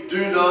we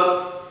do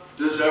not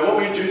deserve, what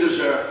we do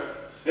deserve.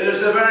 It is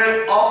the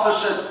very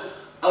opposite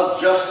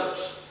of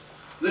justice.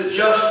 The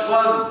just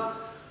one,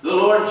 the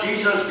Lord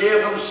Jesus,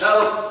 gave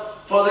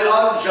Himself for the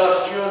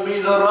unjust, you and me.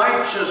 The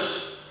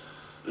righteous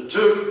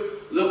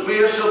took the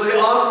place of the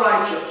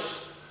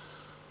unrighteous.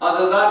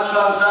 And in that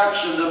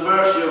transaction, the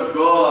mercy of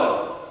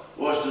God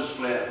was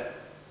displayed.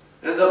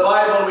 In the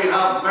Bible, we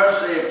have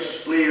mercy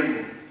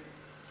explained.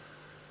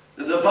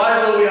 In the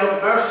Bible, we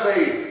have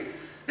mercy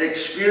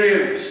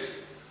experienced.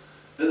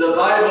 In the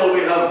Bible,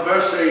 we have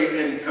mercy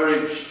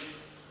encouraged.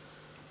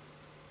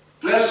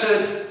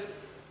 Blessed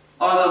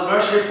are the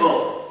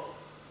merciful,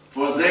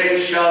 for they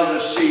shall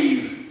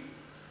receive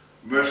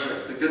mercy.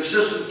 The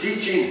consistent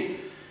teaching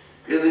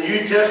in the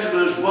New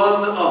Testament is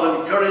one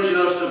of encouraging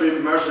us to be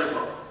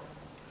merciful.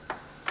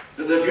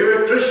 And if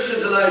you're a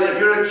Christian tonight, if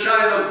you're a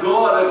child of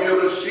God, if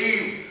you've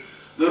received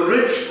the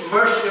rich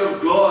mercy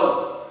of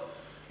God,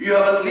 you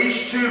have at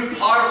least two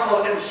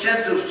powerful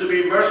incentives to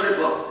be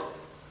merciful.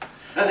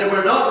 And if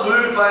we're not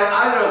moved by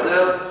either of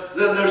them,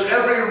 then there's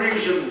every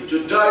reason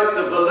to doubt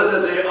the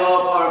validity of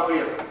our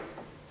faith.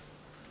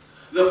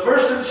 The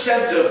first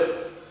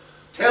incentive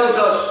tells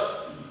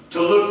us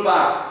to look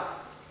back.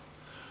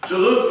 To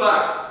look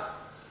back.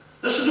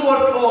 Listen to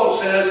what Paul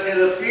says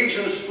in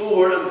Ephesians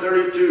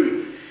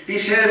 4:32. He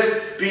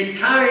says, be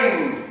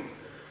kind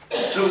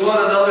to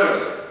one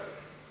another.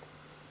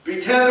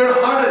 Be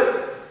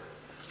tender-hearted,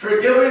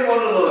 forgiving one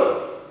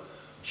another,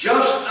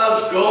 just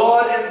as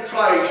God in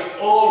Christ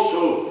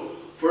also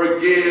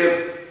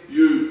forgave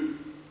you.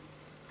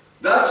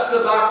 That's the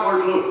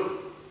backward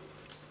look.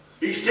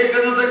 He's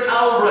taken them to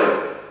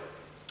Calvary.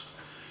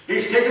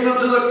 He's taken them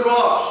to the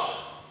cross.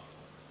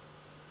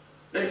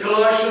 In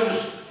Colossians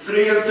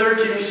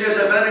 3:13 he says,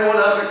 if anyone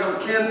has a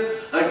complaint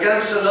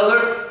against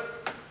another,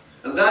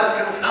 and that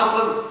can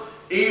happen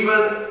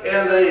even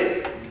in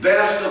the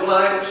best of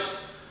lives,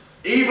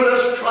 even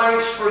as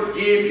Christ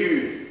forgave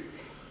you,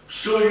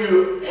 so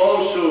you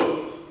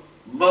also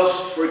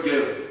must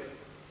forgive.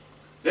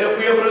 If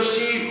we have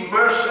received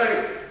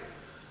mercy,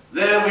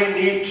 then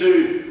we need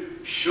to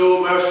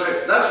show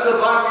mercy. That's the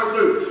backward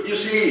look. You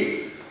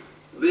see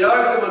the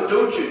argument,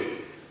 don't you?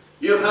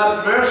 You've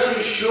had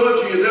mercy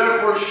shown to you,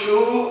 therefore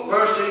show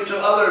mercy to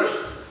others.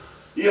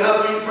 You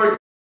have been forgiven,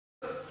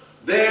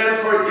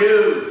 then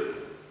forgive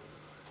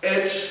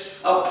It's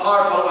a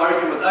powerful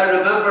argument. I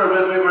remember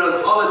when we were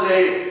on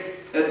holiday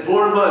in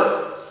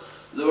Bournemouth,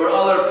 there were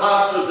other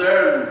pastors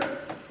there, and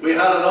we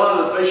had an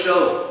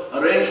unofficial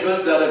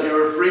arrangement that if you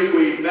were free,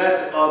 we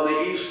met on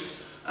the east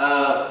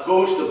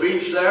coast, the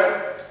beach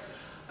there.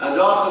 And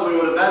often we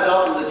would have met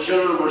up and the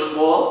children were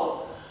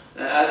small.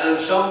 And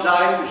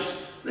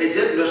sometimes they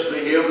did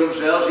misbehave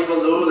themselves, even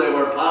though they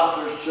were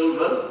pastors'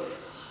 children.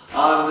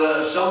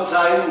 And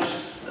sometimes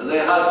they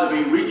had to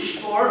be reached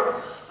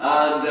for,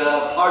 and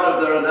part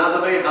of their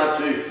anatomy had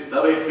to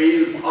maybe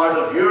feel part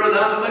of your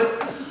anatomy.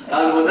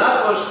 And when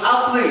that was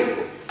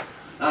happening,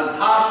 and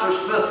Pastor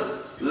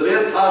Smith, the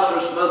late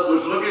Pastor Smith,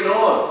 was looking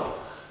on,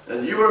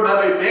 and you were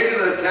maybe making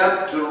an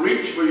attempt to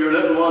reach for your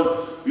little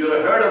one, you'd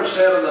have heard him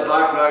say in the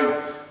background,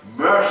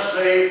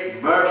 "Mercy,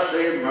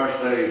 mercy,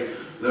 mercy.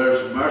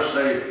 There's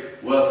mercy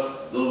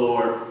with the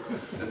Lord."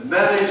 And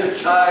many's a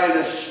child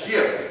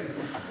escaped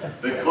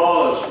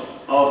because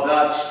of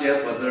that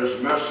statement,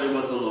 "There's mercy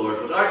with the Lord."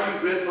 But aren't you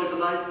grateful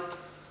tonight?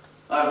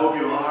 I hope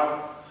you are,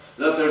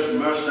 that there's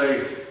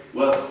mercy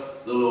with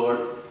the Lord.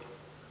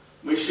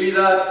 We see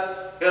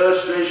that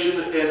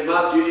illustration in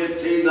Matthew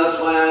 18. That's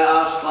why I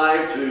asked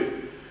Clive to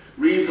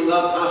read from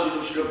that passage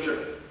of Scripture.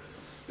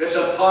 It's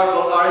a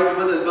powerful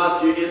argument in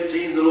Matthew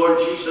 18. The Lord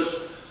Jesus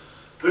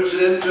puts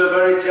it into a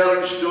very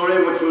telling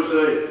story, which was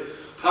the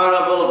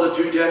parable of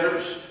the two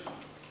debtors.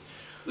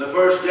 The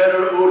first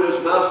debtor owed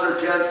his master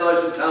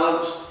 10,000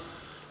 talents,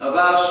 a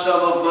vast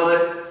sum of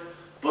money,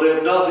 but he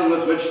had nothing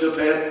with which to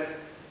pay it.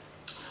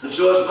 And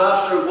so his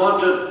master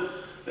wanted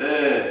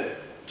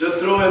to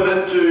throw him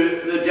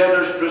into the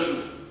debtor's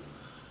prison.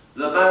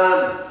 The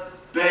man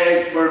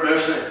begged for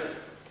mercy.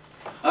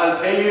 "I'll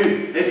pay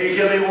you if you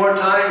give me more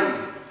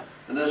time."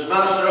 And his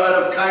master, out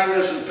of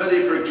kindness and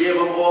pity, forgave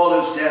him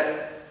all his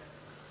debt.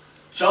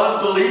 It's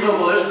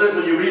unbelievable, isn't it,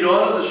 when you read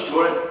on in the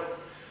story?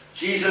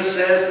 Jesus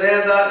says,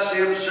 "Then that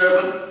same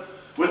servant,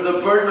 with the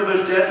burden of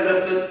his debt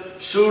lifted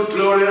so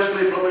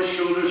gloriously from his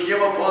shoulders,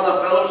 came upon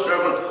a fellow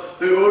servant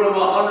who owed him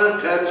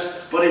 100 pence,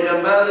 but he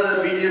demanded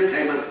immediate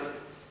payment.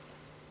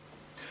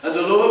 And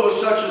although it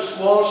was such a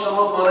small sum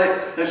of money,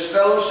 his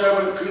fellow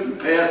servant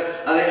couldn't pay it,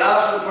 and he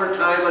asked him for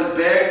time and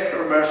begged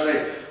for mercy.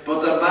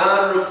 But the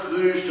man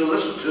refused to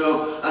listen to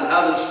him and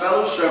had his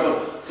fellow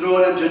servant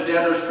thrown into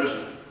debtor's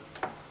prison."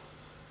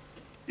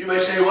 You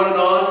may say, what an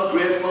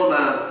ungrateful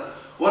man.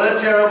 What a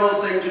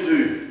terrible thing to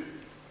do.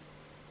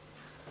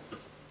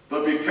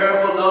 But be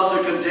careful not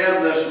to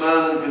condemn this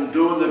man and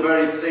condone the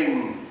very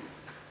thing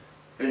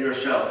in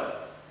yourself.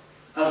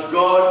 Has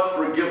God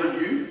forgiven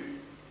you?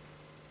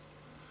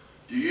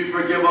 Do you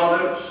forgive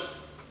others?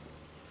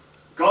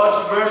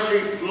 God's mercy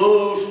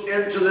flows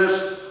into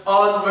this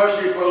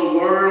unmerciful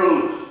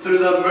world through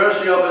the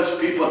mercy of his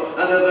people.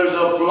 And if there's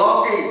a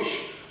blockage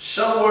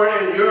somewhere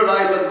in your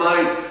life and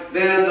mine,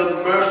 then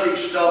the mercy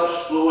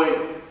stops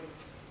flowing.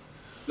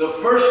 The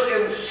first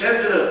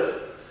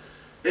incentive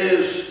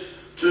is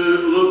to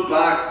look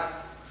back.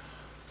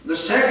 The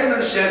second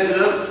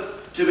incentive,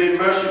 to be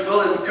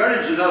merciful,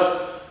 encourages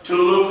us to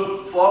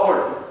look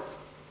forward.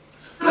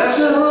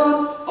 Blessed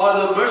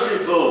are the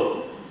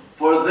merciful,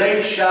 for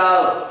they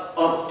shall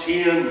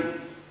obtain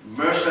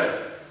mercy.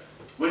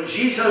 When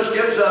Jesus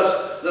gives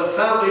us the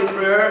family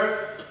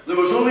prayer, there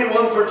was only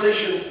one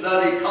petition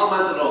that he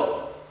commented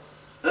on.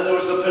 And there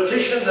was the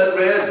petition that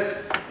read,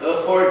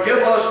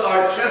 "Forgive us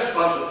our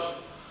trespasses,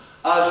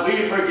 as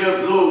we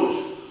forgive those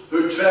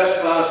who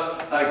trespass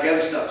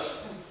against us."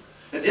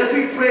 And if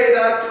we pray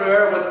that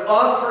prayer with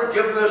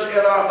unforgiveness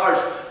in our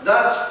hearts,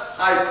 that's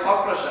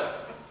hypocrisy.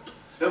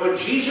 And when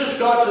Jesus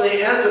got to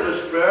the end of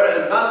his prayer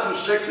in Matthew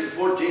 6 and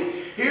 14,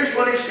 here's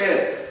what he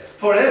said: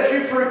 For if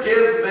you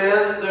forgive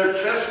men their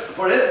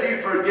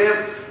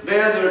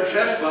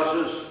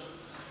trespasses,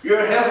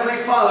 your heavenly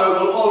Father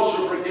will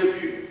also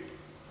forgive you.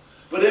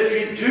 But if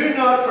you do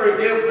not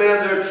forgive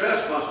men their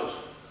trespasses,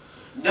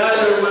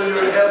 neither will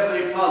your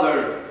heavenly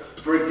Father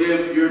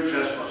forgive your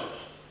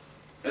trespasses.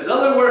 In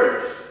other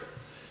words,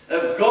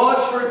 if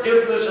God's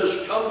forgiveness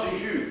has come to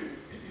you,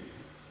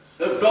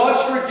 if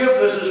God's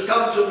forgiveness has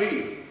come to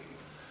me,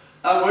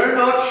 and we're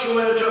not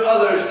showing it to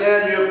others,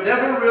 then you've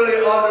never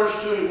really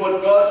understood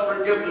what God's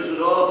forgiveness is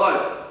all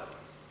about.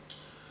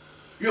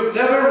 You've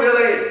never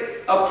really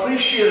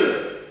appreciated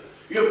it.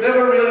 You've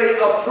never really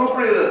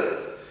appropriated it.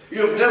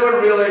 You've never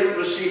really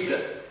received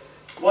it.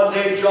 One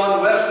day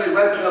John Wesley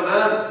went to a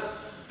man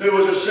who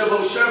was a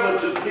civil servant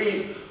to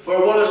plead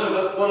for one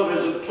of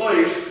his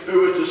employees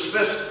who was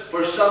dismissed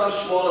for some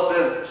small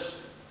offence.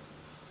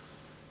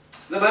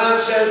 The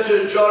man said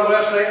to John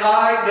Wesley,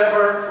 "I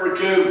never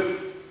forgive.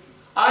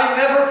 I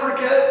never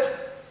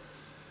forget."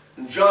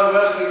 And John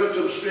Wesley looked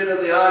him straight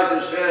in the eyes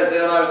and said,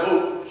 "Then I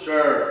hope,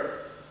 sir,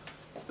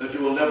 that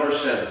you will never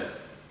sin.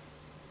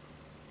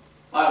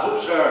 I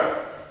hope, sir,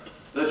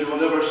 that you will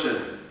never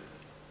sin."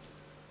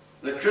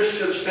 The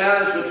Christian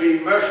stands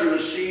between mercy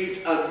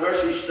received and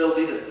mercy still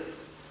needed.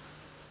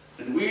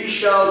 And we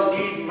shall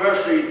need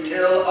mercy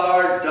till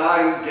our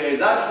dying day.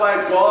 That's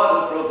why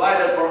God has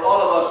provided for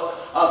all of us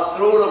a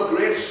throne of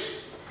grace.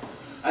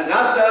 And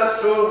at that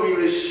throne we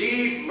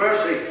receive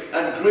mercy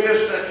and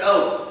grace to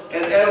help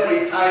in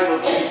every time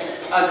of need.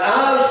 And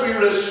as we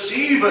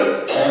receive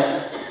it,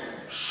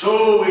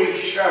 so we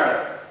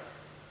share it.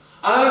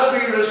 As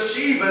we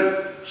receive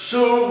it,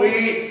 so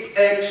we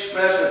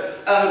express it.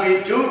 And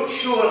if we don't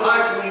show it,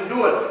 how can we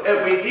know it?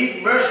 If we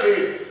need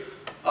mercy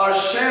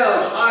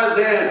ourselves, how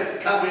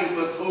then can we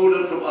withhold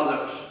it from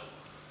others?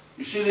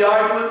 You see the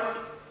argument?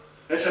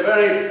 It's a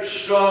very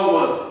strong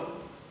one.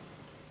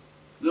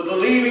 The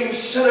believing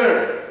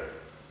sinner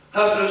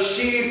has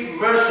received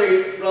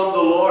mercy from the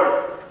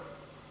Lord.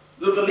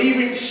 The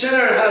believing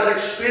sinner has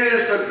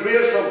experienced the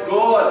grace of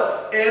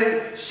God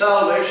in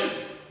salvation.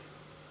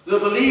 The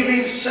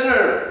believing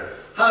sinner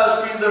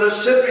has been the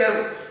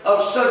recipient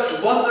of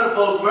such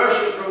wonderful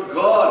mercy from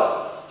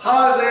God.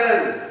 How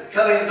then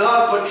can he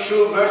not but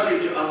show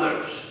mercy to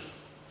others?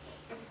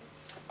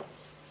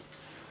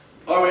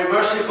 Are we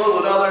merciful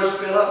when others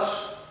fail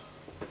us?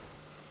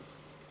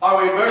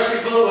 Are we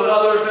merciful when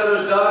others let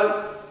us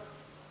down?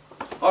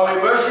 Are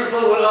we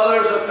merciful when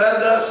others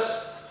offend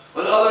us?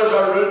 When others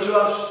are rude to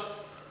us?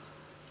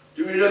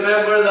 Do we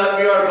remember that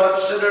we are but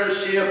sinners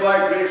saved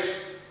by grace?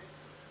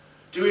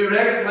 Do we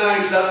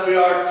recognize that we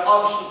are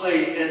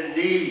constantly in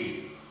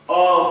need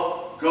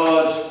of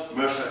God's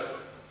mercy?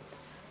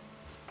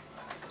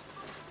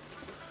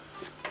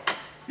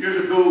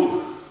 Years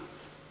ago,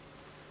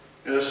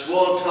 in a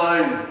small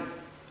town,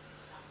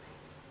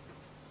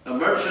 a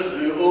merchant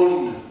who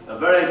owned a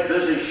very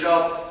busy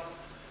shop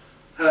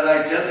had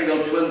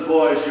identical twin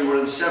boys who were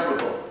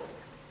inseparable.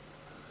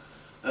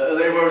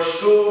 They were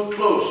so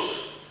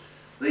close,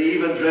 they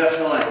even dressed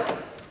alike.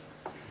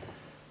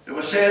 It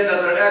was said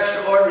that their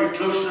extraordinary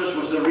closeness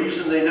was the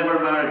reason they never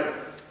married.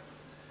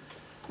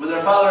 When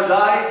their father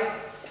died,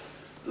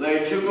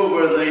 they took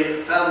over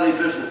the family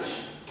business.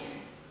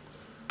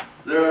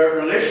 Their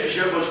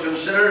relationship was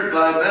considered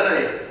by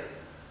many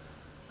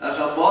as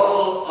a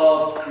model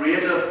of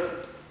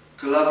creative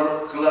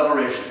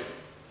collaboration.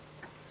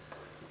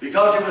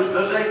 Because he was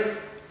busy,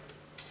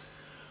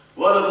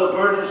 one of the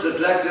brothers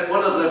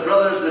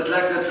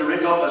neglected to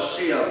ring up a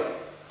sale.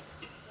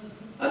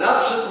 And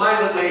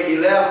absent-mindedly he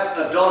left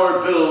a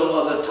dollar bill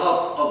on the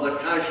top of the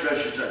cash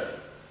register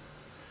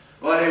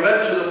while he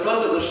went to the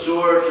front of the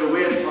store to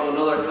wait on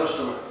another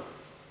customer.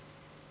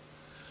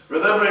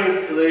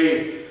 Remembering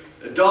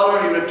the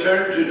dollar, he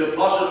returned to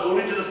deposit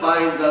only to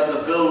find that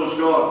the bill was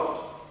gone.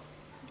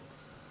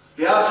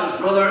 He asked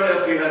his brother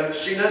if he had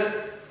seen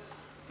it,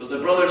 but the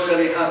brother said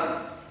he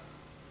hadn't.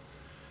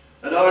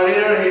 An hour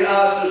later he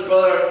asked his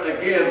brother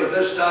again, but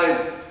this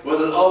time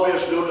with an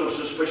obvious note of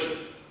suspicion.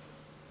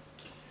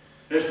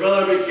 His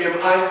brother became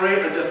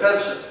angry and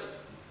defensive.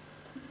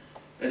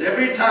 And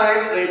every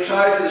time they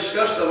tried to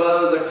discuss the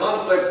matter, the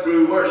conflict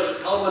grew worse,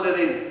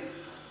 culminating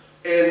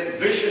in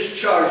vicious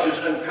charges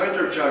and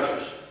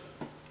counter-charges.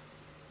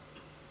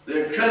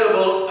 The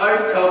incredible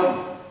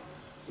outcome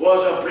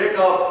was a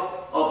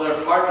breakup of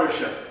their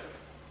partnership.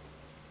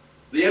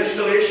 The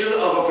installation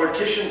of a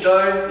partition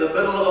down the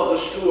middle of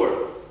the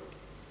store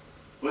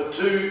with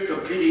two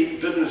competing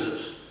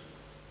businesses.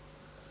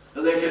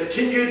 And they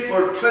continued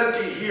for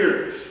 20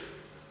 years.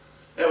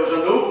 It was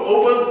an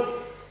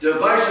open,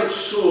 divisive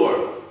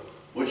sore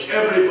which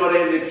everybody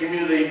in the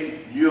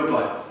community knew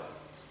about.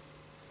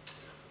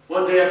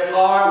 One day a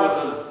car with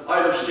an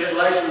out-of-state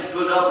license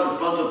pulled up in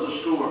front of the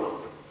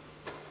store.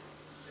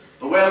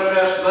 A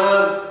well-dressed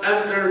man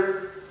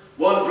entered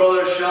one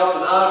brother's shop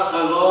and asked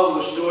how long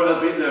the store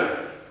had been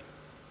there.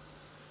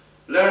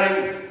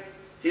 Learning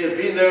he had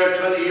been there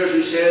 20 years,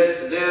 he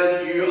said,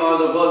 "Then you are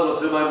the one with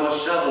whom I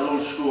must settle an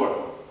old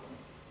score."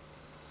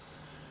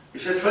 He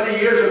said, 20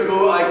 years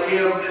ago I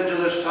came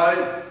into this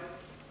town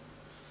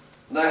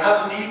and I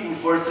hadn't eaten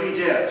for 3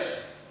 days.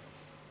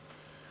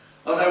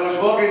 As I was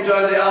walking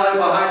down the alley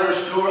behind our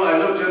store, I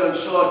looked in and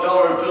saw a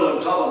dollar bill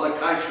on top of the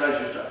cash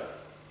register.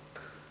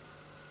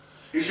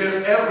 He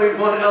says,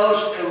 everyone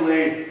else in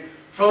the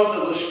front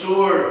of the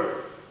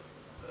store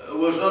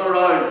was not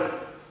around.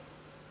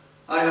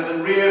 I had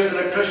been raised in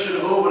a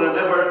Christian home and I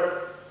never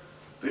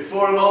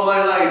before in all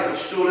my life had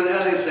stolen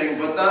anything,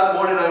 but that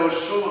morning I was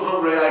so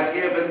hungry I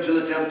gave in to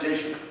the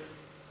temptation.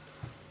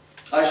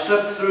 I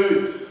slipped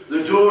through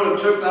the door and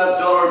took that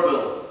dollar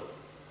bill.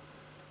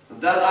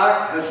 And that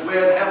act has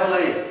weighed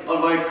heavily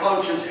on my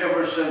conscience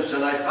ever since,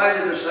 and I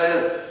finally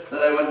decided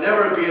that I would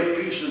never be at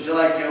peace until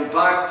I came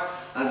back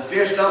and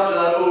faced up to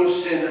that old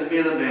sin and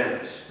made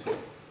amends.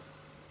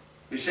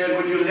 He said,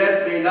 would you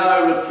let me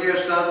now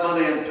replace that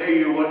money and pay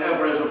you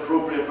whatever is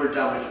appropriate for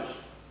damages?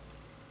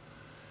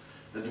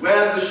 And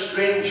when the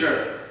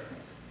stranger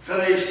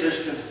finished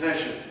his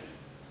confession,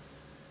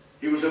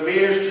 he was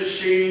amazed to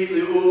see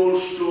the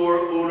old store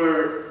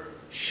owner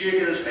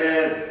shaking his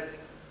head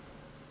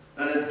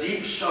and in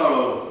deep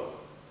sorrow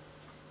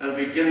and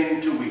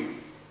beginning to weep.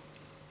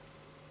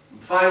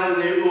 And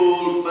finally the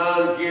old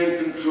man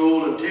gained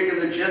control and taking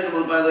the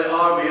gentleman by the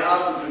arm, he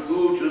asked him to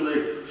go to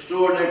the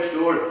store next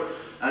door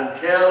and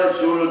tell its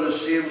owner the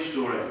same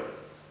story.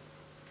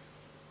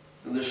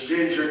 And the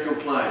stranger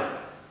complied.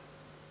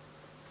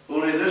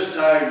 Only this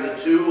time the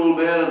two old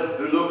men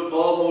who looked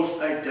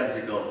almost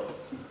identical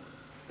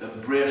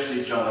embraced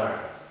each other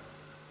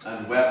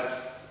and wept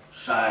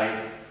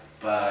side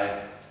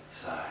by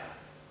side.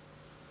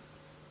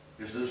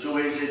 Isn't it so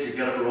easy to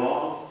get it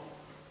wrong?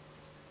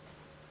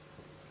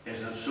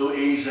 Isn't it so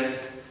easy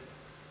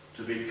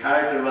to be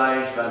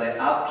characterized by the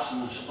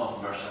absence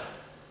of mercy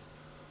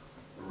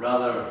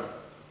rather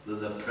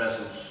than the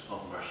presence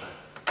of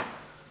mercy?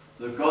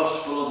 The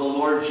gospel of the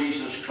Lord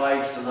Jesus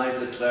Christ tonight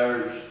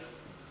declares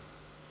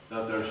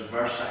that there's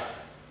mercy.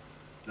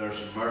 There's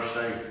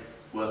mercy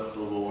with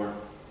the Lord.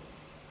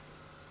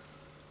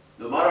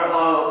 No matter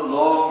how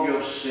long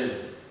you've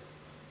sinned,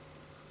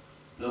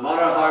 no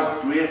matter how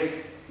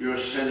great your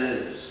sin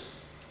is,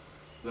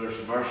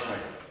 there's mercy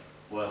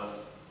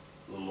with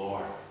the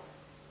Lord.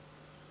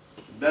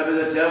 Maybe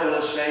the devil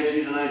is saying to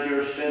you tonight,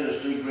 your sin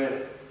is too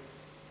great.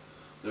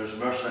 There's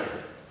mercy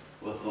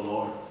with the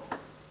Lord.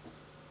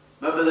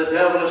 Maybe the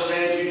devil is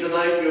saying to you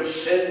tonight, you've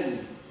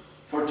sinned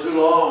for too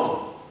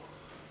long.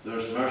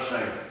 There's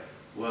mercy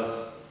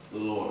with the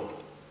Lord.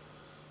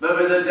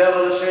 Maybe the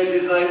devil is saying to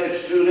you tonight,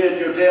 it's too late,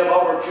 your day of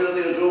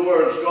opportunity is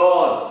over, it's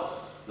gone.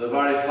 The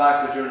very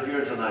fact that you're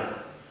here tonight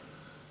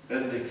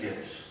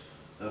indicates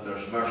that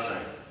there's mercy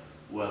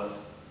with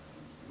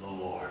the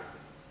Lord.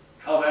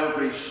 Come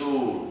every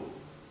soul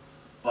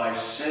by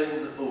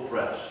sin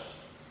oppressed,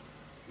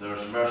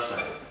 there's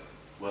mercy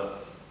with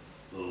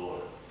the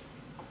Lord.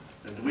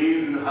 And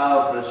we who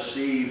have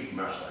received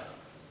mercy,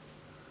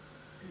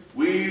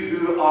 we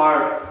who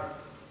are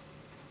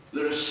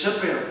the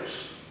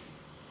recipients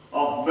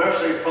of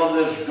mercy from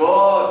this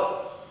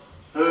God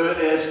who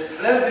is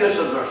plenteous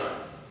of mercy,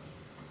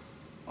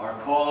 are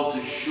called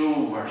to show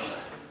mercy.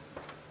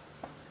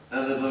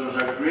 And if there was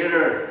a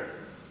greater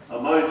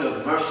amount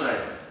of mercy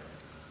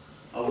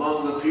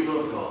among the people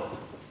of God,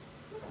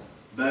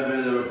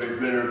 maybe there would be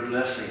greater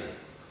blessing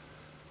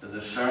in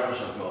the service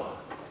of God,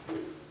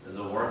 in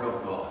the work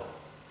of God,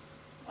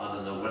 and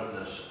in the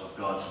witness of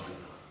God's people.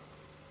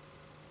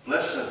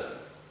 Blessed,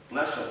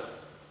 blessed,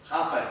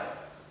 happy,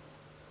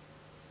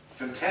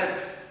 content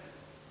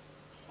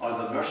are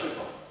the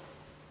merciful,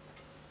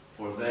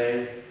 for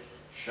they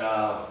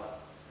shall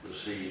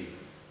receive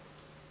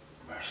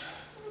mercy.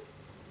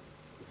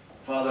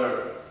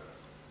 Father,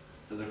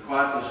 in the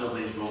quietness of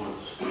these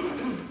moments,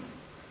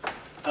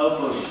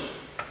 help us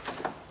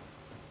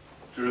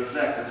to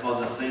reflect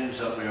upon the things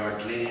that we are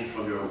gleaning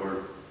from your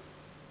word.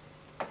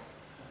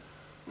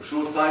 We're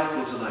so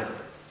thankful tonight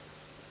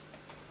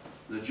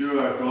that you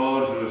are a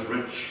God who is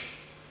rich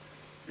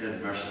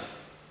in mercy.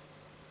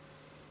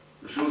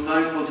 We're so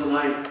thankful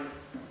tonight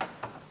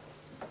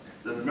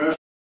that mercy,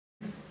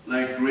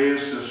 like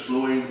grace, is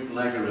flowing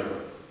like a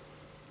river.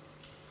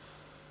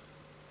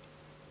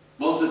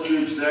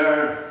 Multitudes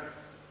there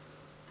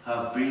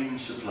have been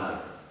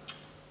supplied.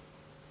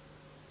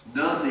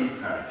 None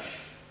need perish.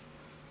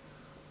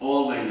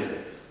 All may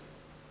live,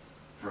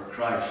 for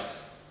Christ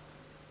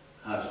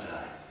has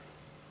died.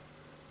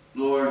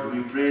 Lord,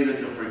 we pray that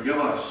you'll forgive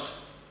us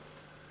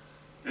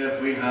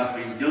if we have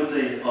been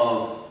guilty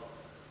of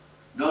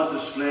not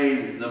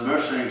displaying the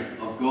mercy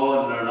of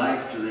God in our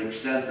life to the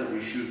extent that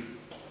we should.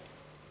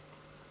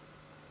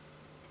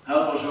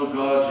 Help us, O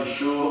God, to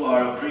show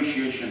our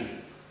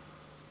appreciation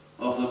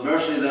of the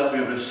mercy that we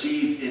have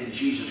received in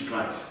Jesus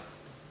Christ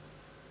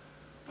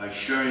by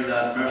sharing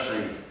that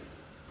mercy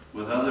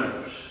with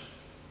others.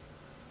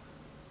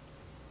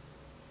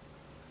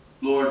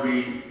 Lord,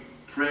 we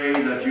pray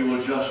that you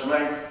will just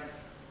write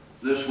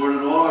this word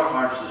in all our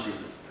hearts this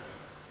evening.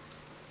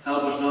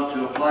 Help us not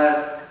to apply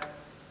it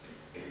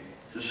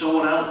to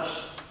someone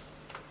else,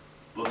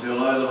 but to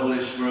allow the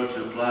Holy Spirit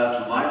to apply it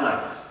to my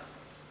life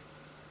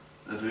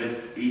and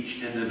to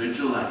each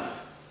individual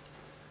life.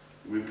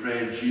 We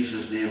pray in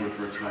Jesus' name and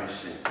for Christ's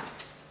sake.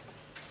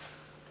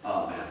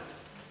 Amen.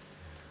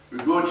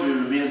 We're going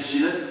to remain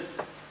seated,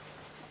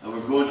 and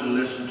we're going to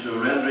listen to a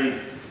rendering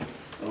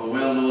of a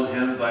well-known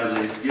hymn by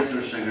the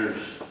Gaither singers,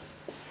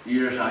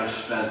 Years I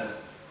Spent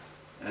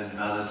in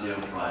Vanity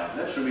and Pride.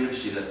 Let's remain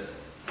seated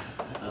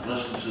and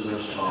listen to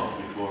this song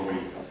before we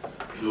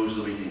close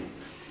the meeting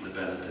with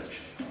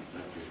benediction.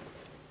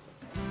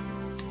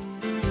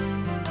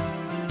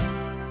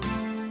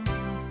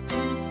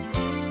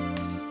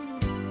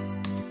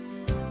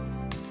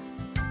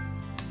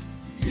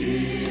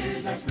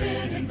 Years I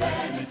spent in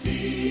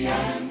vanity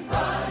and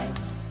pride,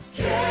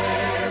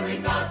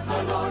 caring not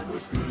my Lord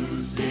was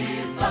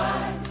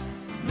crucified,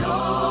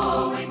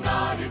 knowing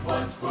not it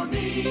was for me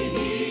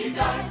he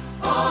died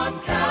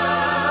on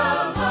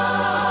Calvary.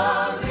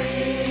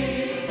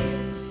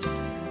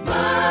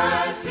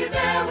 Mercy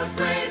there was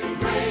great and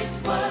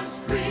grace was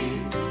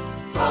free,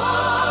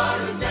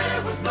 pardon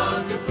there was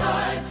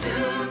multiplied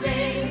to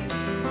me.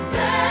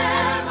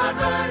 There my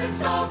burden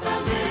soul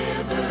found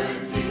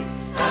liberty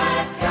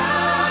at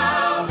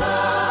Calvary.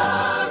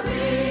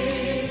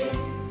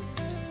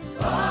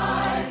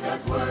 By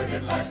God's word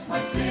at last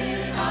my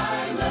sin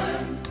I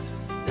learned,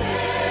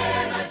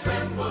 then I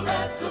trembled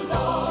at the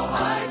law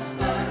I'd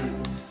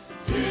spurned,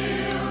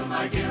 till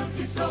my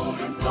guilty soul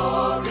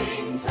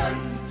imploring turned.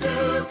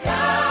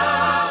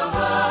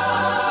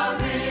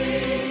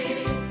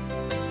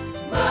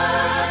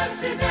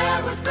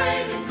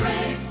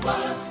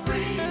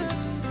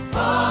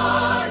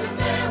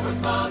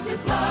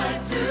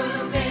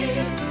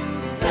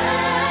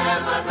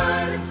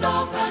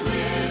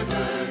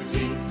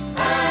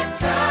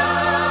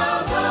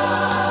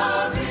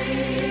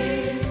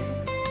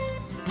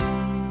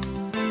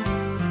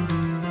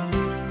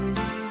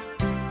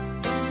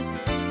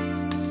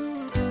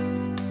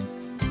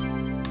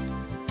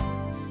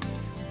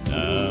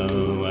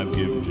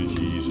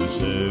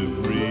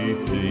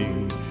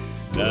 everything.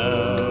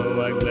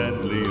 Now I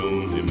gladly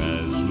own him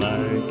as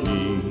my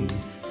king.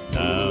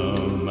 Now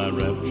my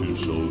raptured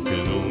soul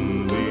can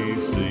only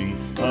sing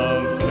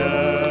of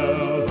Calvary.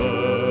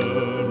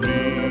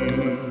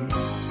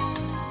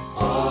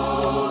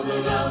 Oh,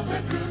 the love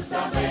that drew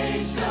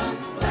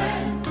salvation's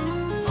plan.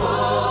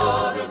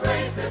 Oh, the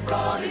grace that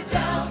brought it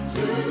down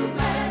to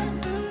man.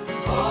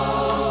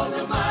 Oh,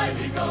 the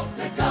mighty gulf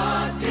that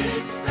God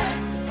did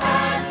span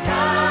at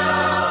Calvary.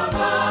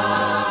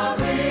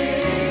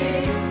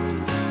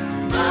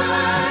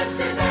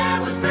 Mercy there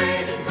was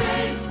great and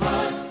grace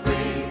was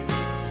free.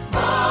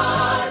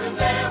 Pardon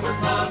there was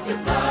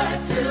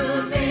multiplied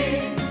to me.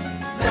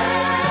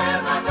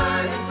 There my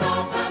burdened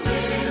soul found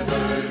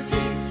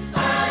liberty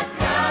at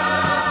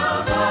Calvary.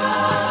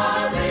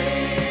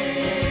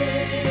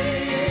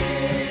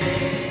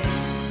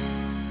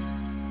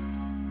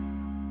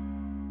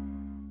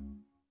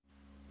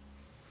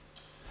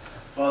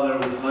 Father,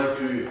 we thank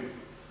you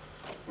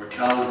for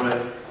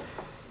Calvary.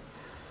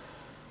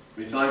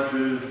 We thank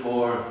you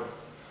for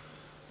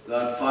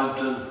that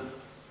fountain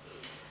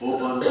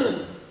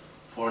opened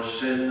for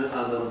sin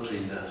and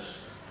uncleanness.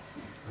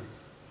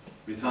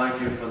 We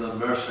thank you for the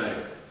mercy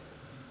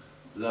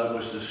that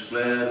was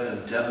displayed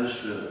and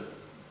demonstrated,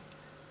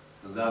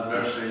 and that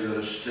mercy that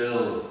is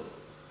still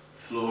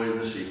flowing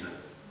this evening.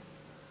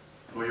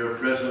 For your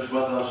presence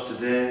with us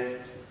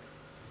today,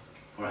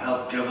 for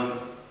help given,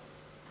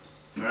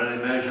 for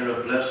any measure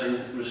of blessing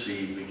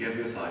received, we give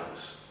you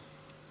thanks.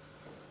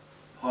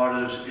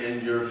 Pardon us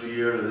in your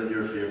fear and in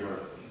your favour.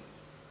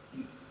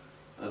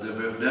 And if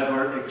we've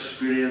never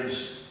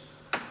experienced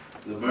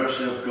the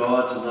mercy of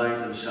God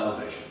tonight in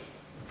salvation,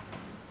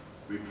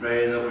 we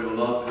pray that we will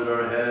not put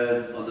our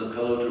head on the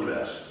pillow to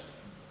rest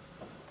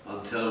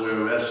until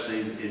we're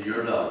resting in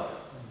your love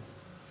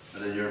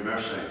and in your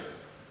mercy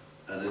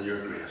and in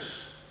your grace.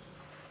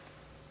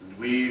 And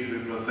we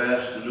who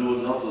profess to know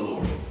and love the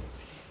Lord,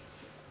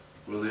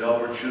 where the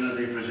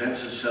opportunity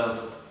presents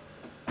itself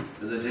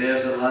in the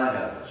days that lie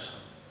ahead of us,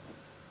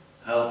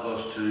 help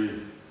us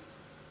to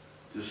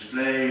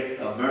display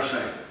a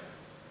mercy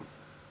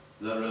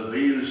that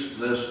reveals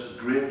this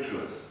great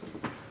truth,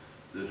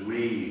 that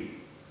we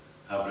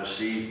have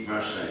received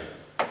mercy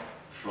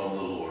from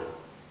the Lord.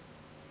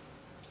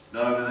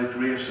 Now may the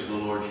grace of the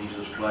Lord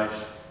Jesus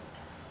Christ,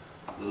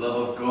 the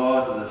love of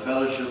God and the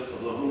fellowship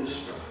of the Holy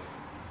Spirit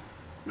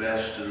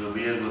rest and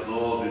remain with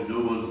all who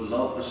know and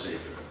love the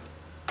Saviour,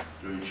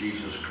 through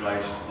Jesus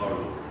Christ our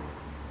Lord.